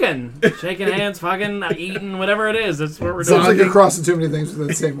talking, shaking hands, fucking eating, whatever it is. That's what we're Sounds doing. like you're crossing too many things within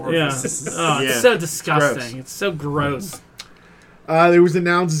the same Yeah. orifice. Oh, it's Yeah. so disgusting. Gross. It's so gross. There was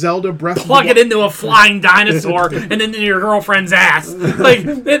announced Zelda Breath of the Plug it Wild. into a flying dinosaur and then into your girlfriend's ass. Like,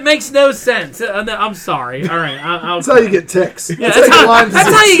 it makes no sense. I'm sorry. All right. I'll That's how you get ticks. Yeah, That's how you get Lyme that's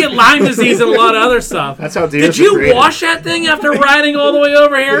disease. how you get Lyme disease and a lot of other stuff. That's how Did Dinos were you created. wash that thing after riding all the way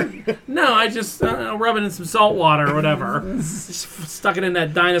over here? No, I just rub it in some salt water or whatever. Just stuck it in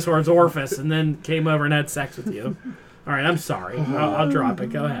that dinosaur's orifice and then came over and had sex with you. All right, I'm sorry. I'll drop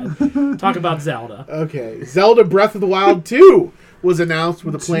it. Go ahead. Talk about Zelda. Okay. Zelda Breath of the Wild 2 was announced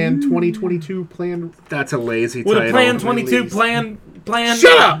with a planned 2022 plan. That's a lazy With title. a plan 22 release. plan.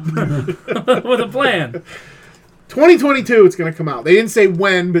 Shut up! With a plan. 2022 it's going to come out. They didn't say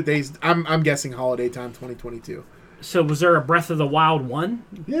when, but I'm guessing holiday time 2022. So was there a Breath of the Wild 1?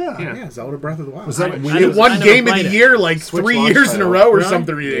 Yeah. Yeah, Zelda Breath of the Wild. Was that I Wii? never- It won I never Game of played the it. Year like Switch 3 launch years in a title. row or Really?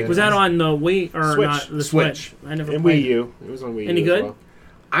 something ridiculous. Was that on the Wii or Switch. not? The Switch. I never And played Wii it. U. It was on Wii U. Any as good? well.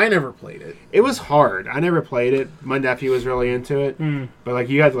 I never played it. It was hard. I never played it. My nephew was really into it, Hmm. but like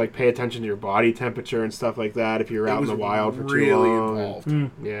you had to like pay attention to your body temperature and stuff like that if you were It out in was the wild for really too long.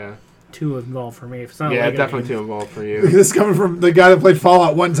 involved. Yeah, Too involved for me. If it's not yeah, like definitely too involved for you. This is coming from the guy that played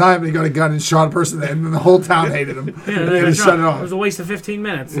Fallout one time, and he got a gun and shot a person, and then the whole town hated him. Yeah, They just shut it It off. was a waste of 15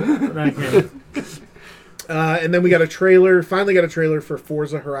 minutes. That game. And then we got a trailer. Finally got a trailer for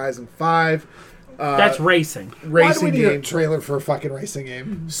Forza Horizon 5. That's racing. Why do Racing we need a game. trailer for a fucking racing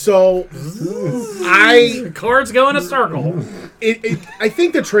game? So The cards go in a circle. I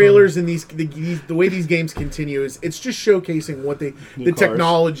think the trailers and the way these games continue is it's just showcasing what the cars.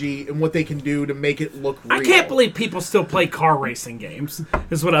 technology and what they can do to make it look real. I can't believe people still play car racing games.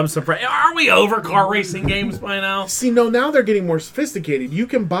 Is what I'm surprised. Are we over car racing games by now? See, no, now they're getting more sophisticated. You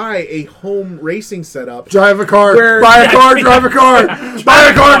can buy a home racing setup. Drive a car. Where- Buy a car. Drive a car. Buy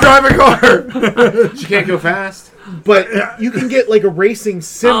a car. Drive a car. You can't go fast. But you can get like a racing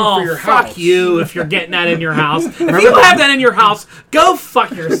sim for your fuck house. you if you're getting that in your house. If you have that in your house, go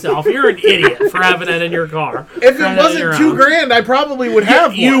fuck yourself. You're an idiot for having that in your car. If Having it that in your wasn't $2,000, house. I probably would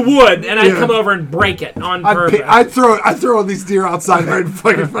have You one. would, and I'd Yeah. come over and break it on purpose. I'd throw these deer outside right in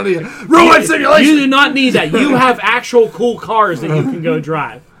fucking front of you. Real life You simulation. do not need that. You have actual cool cars that you can go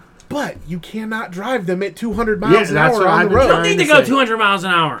drive. But you cannot drive them at 200 miles Yeah, an that's hour what on I've the been road. You trying need to to go say. 200 miles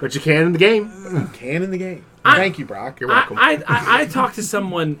an hour. But you can in the game. You can in the game. I- Thank you, Brock. You're welcome. I talked to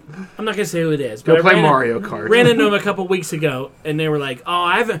someone. I'm not gonna say who it is. Go But I play ran Mario Kart. Ran into them a couple weeks ago, and they were like, "Oh,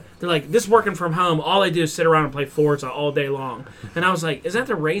 I haven't." They're like, "This working from home. All I do is sit around and play Forza all day long." And I was like, "Is that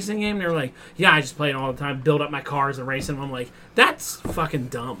the racing game?" And they were like, "Yeah, I just play it all the time. Build up my cars and race them." I'm like, "That's fucking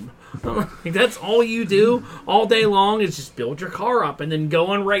dumb. Like, that's all you do all day long is just build your car up and then go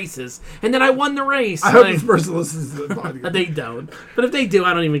on races." And then I won the race. I hope Like, this person listens to the podcast. they don't. But if they do,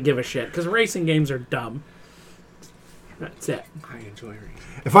 I don't even give a shit because racing games are dumb. That's it. I enjoy racing.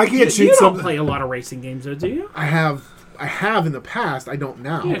 If I can't You shoot don't something, play a lot of racing games, though, do you? I have in the past. I don't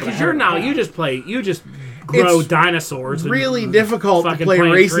now. Yeah, but I because have you're in the now past. you just grow It's dinosaurs. And, really difficult to fucking play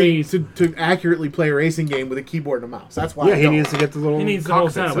plant racing trees. to accurately play a racing game with a keyboard and a mouse. That's why. Yeah, I he don't. needs to get the little. he needs the whole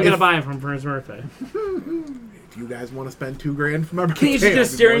cockpit setup. set. We gotta buy him for his birthday. If you guys want to spend $2,000 for my birthday, Can you just get a I'd be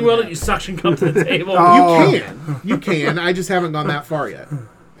steering more wheel than that you suction cup to the table? Oh. You can. I just haven't gone that far yet.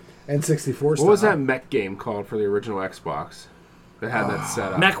 N64 What was that mech game called for the original Xbox that had that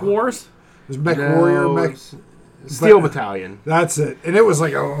set up? Mech Wars? There's Mech No, Warrior, Mech. it's Steel but- Battalion. That's it. And it was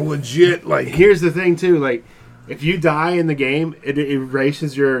like a legit, like. Here's the thing too, like if you die in the game, it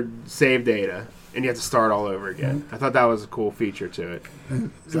erases your save data. and you have to start all over again. I thought that was a cool feature to it.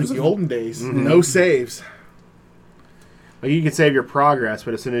 It's like the olden days. No saves. Like you could save your progress,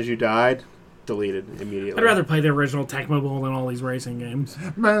 but as soon as you died, deleted immediately. I'd rather play the original Tecmo Bowl than all these racing games.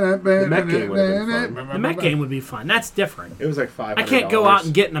 The Mech game would have been fun. The mech game would be fun. That's different. It was like $500. I can't go out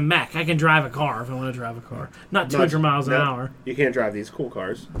and get in a mech. I can drive a car if I want to drive a car. Not 200 miles an hour. You can't drive these cool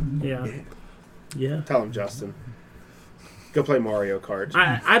cars. Yeah. Yeah. Tell him, Justin. Go play Mario Kart.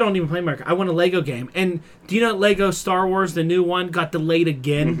 I don't even play Mario Kart. I want a Lego game. And do you know Lego Star Wars, the new one, got delayed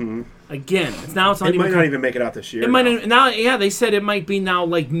again? Again. Now it's not It even might not even make it out this year. It might now. Yeah, they said it might be now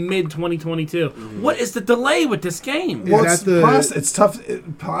like mid 2022. What is the delay with this game? Well, Is it's, that the- plastic, it's tough.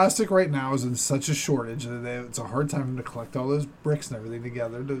 Plastic right now is in such a shortage that it's a hard time to collect all those bricks and everything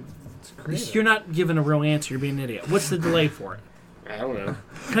together to create it. You're not giving a real answer. You're being an idiot. What's the delay for it? I don't know.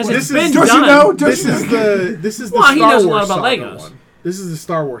 Because Well, it's this is- been Does he done. know? This is the Well, Star he knows a lot Wars about saga Legos. one. This is the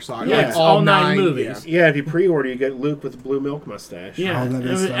Star Wars saga. Yeah, Like, it's all 9 movies. Yeah, if you pre-order, you get Luke with a blue milk mustache. Yeah, Oh, that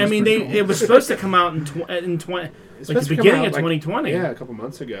is I mean, pretty cool. it was supposed to come out in 20, It's like supposed the to come beginning out, of 2020. Yeah, a couple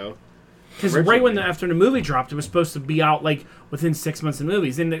months ago. Because right when after the movie dropped, it was supposed to be out like within 6 months of the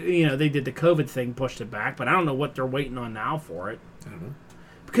movies. And they did the COVID thing, pushed it back. But I don't know what they're waiting on now for it. I don't know.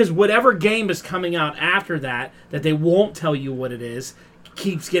 Because whatever game is coming out after that they won't tell you what it is,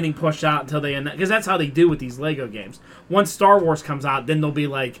 keeps getting pushed out until they end. Because that's how they do with these Lego games. Once Star Wars comes out, then they'll be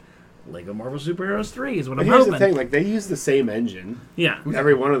like, Lego Marvel Superheroes 3 is what But I'm here's hoping. the thing: like they use the same engine. Yeah,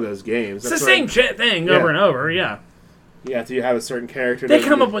 Every one of those games. it's the same shit thing over and over. Yeah. Yeah, so you have a certain character. They that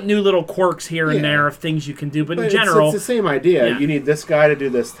come you- up with new little quirks here and Yeah. there of things you can do, but in But general, it's the same idea. Yeah. You need this guy to do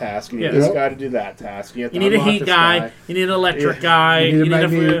this task. You need Yeah. this Yep. guy to do that task. You, have to you need a unlock heat this guy, you need an electric Yeah. guy, You you need a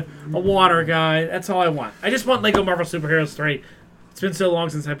need magnet. a water guy. That's all I want. I just want Lego Marvel Superheroes 3. It's been so long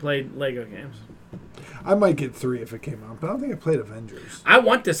since I played Lego games. I might get 3 if it came out, but I don't think I played Avengers. I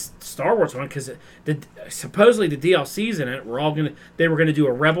want this Star Wars one because supposedly the DLCs in it they were gonna do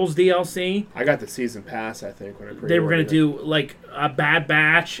a Rebels DLC. I got the season pass. I think when I pre-ordered They were gonna it. do like a Bad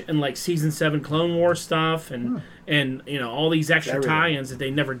Batch and like Season 7 Clone Wars stuff and all these extra Everything. tie-ins that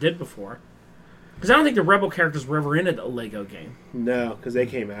they never did before. Because I don't think the Rebel characters were ever in a Lego game. No, because they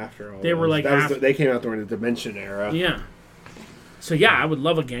came after all. They were those. like That was after- they came out during the Dimension era. Yeah. So yeah, I would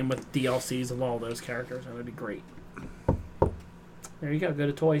love a game with DLCs of all those characters. That would be great. There you go. Go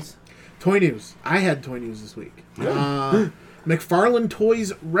to toys. Toy news. I had toy news this week. McFarlane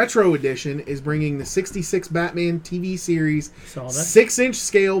Toys Retro Edition is bringing the 66 Batman TV series Saw that. 6-inch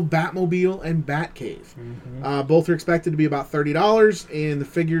scale Batmobile and Batcave. Both are expected to be about $30, and the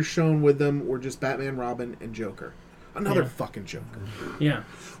figures shown with them were just Batman, Robin, and Joker. Another Yeah. fucking Joker. Yeah.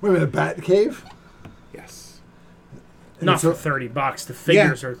 Wait a minute, Batcave? Yes. Not so- for $30. The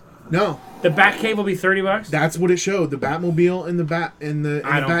figures are. No, The Batcave will be $30. that's what it showed. The Batmobile and the Bat and the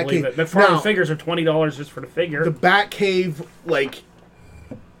I and don't the believe Batcave. it. McFarlane Now, figures are $20 just for the figure. the Batcave, like,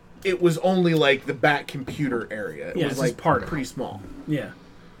 it was only like the Bat computer area. It Yeah, was it's like just part of it. pretty small. Yeah.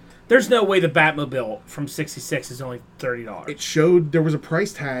 There's no way the Batmobile from '66 is only $30. It showed there was a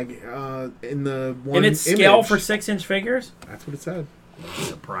price tag in the one And it's scale image. for 6-inch figures. That's what it said.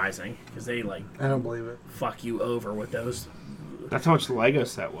 Surprising, because they like I don't believe it. fuck you over with those. That's how much the Lego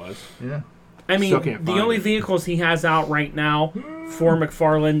set was. Yeah. I mean, Still can't the find only it. vehicles he has out right now for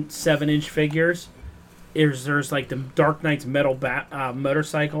McFarlane 7-inch figures is there's like the Dark Knight's metal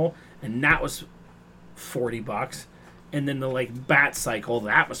motorcycle, and that was $40. And then the like Bat Cycle,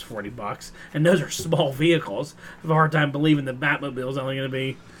 that was $40. And those are small vehicles. I have a hard time believing the Batmobile is only going to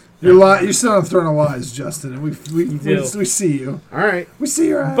be. You're still on Throne of Lies, Justin, and we do. see you. All right. We see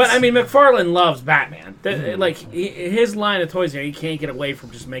your ass. But I mean, McFarlane loves Batman. Like his line of toys here, he can't get away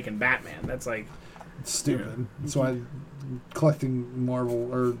from just making Batman. That's like, It's stupid. That's why collecting Marvel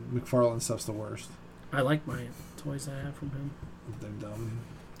or McFarlane stuff's the worst. I like my toys I have from him. They're dumb.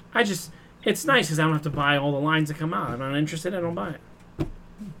 It's nice because I don't have to buy all the lines that come out. I'm not interested, I don't buy it.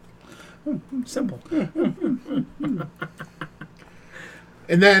 Simple.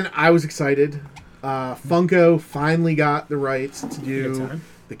 And then I was excited. Funko finally got the rights to Good do time.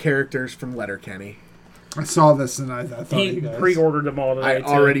 the characters from Letterkenny. I saw this and I thought He you guys pre-ordered them all today. I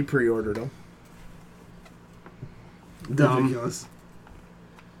already pre-ordered them. ridiculous.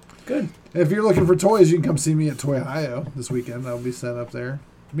 Good. If you're looking for toys, you can come see me at Toy Ohio this weekend. I'll be set up there.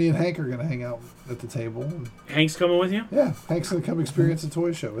 Me and Hank are going to hang out at the table. And, Hank's coming with you? yeah, Hank's going to come experience a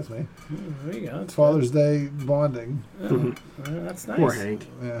toy show with me. There you go. It's Father's Day bonding. That's nice. Poor Hank.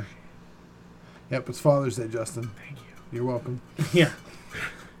 Yeah. Yep, it's Father's Day, Justin. Thank you. You're welcome. Yeah.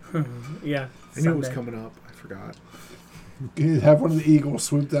 Yeah. I knew it was Sunday. coming up. I forgot. You have one of the Eagles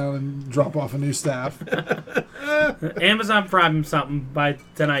swoop down and drop off a new staff. Amazon Prime something by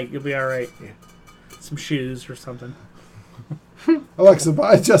tonight. You'll be all right. some shoes or something. Alexa,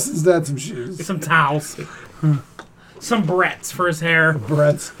 buy Justin's dad some shoes. Some towels. Some Bretts for his hair.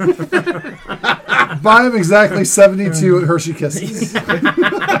 Brett's. Buy him exactly 72 Hershey Kisses.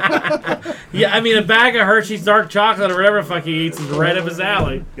 Yeah, I mean, a bag of Hershey's dark chocolate or whatever the fuck he eats is right up his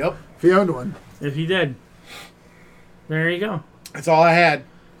alley. Yep. If he owned one. If he did. There you go. That's all I had.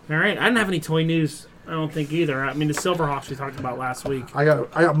 All right. I didn't have any toy news, I don't think, either. I mean, the Silverhawks we talked about last week. I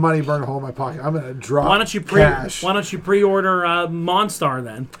got money burning a hole in my pocket. I'm gonna drop. Why don't you cash? pre-order Monstar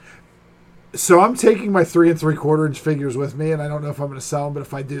then? So I'm taking my 3 3/4 inch figures with me, and I don't know if I'm gonna sell them, but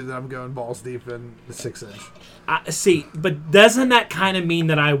if I do, then I'm going balls deep in the 6 inch. See, but doesn't that kind of mean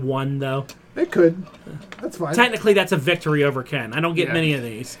that I won though? It could. That's fine. Technically, that's a victory over Ken. I don't get Yeah. many of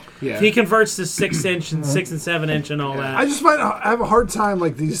these. Yeah. If he converts to 6 inch and 6 and 7 inch and all I that, just find I have a hard time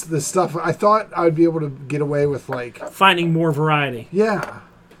like this stuff. I thought I would be able to get away with like finding more variety. yeah.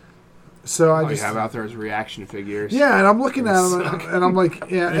 So I All you just have out there is reaction figures. yeah, and I'm looking at them and I'm like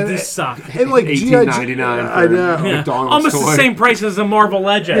yeah, and These suck. and like GI $18.99 I know. for Yeah. McDonald's Almost toy. the same price as a Marvel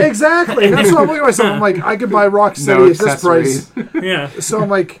Legend. Exactly. That's what I'm looking at myself. I'm like I could buy Rocksteady No at this price. accessories. Yeah. So I'm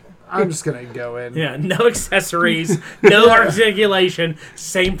like I'm just gonna go in. Yeah, no accessories, no articulation,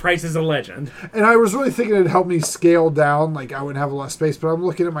 same price as a Legend. And I was really thinking it'd help me scale down, like I would have less space. But I'm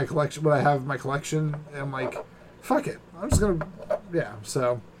looking at my collection, what I have in my collection, and I'm like, fuck it. I'm just gonna, yeah.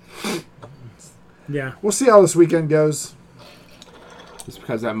 So Yeah. we'll see how this weekend goes. It's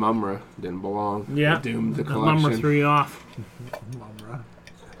because that Mumra didn't belong. Yeah. It doomed the The Mummer collection. threw you off. Mumra.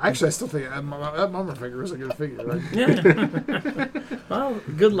 Actually, I still think that Mumra figure is a good figure. Right? Yeah. Well,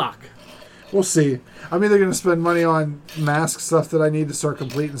 good luck. We'll see. I'm either gonna spend money on mask stuff that I need to start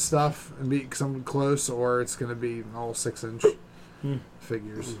completing stuff and be some close, or it's gonna be all 6 inch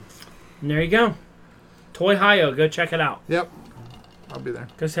figures. And there you go. Toy Hio, go check it out. Yep, I'll be there.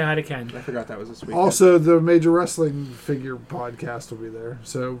 Go say hi to Ken. I forgot that was this week. Also, the Major Wrestling Figure podcast will be there.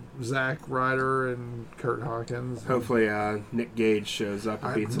 So Zack Ryder and Kurt Hawkins. Hopefully, Nick Gage shows up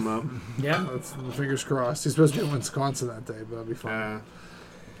and beats him up. Yeah. That's fingers crossed. He's supposed to be in Wisconsin that day, but that'll be fun.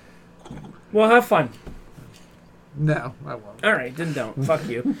 Well, have fun. No, I won't. All right, then don't. Fuck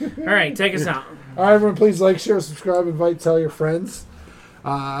you. All right, take us out. All right, everyone, please like, share, subscribe, invite, tell your friends.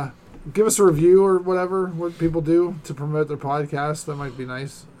 Give us a review or whatever, what people do to promote their podcast. That might be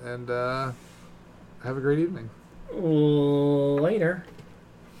nice. And have a great evening. Later.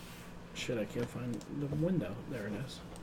 Shit, I can't find the window. There it is.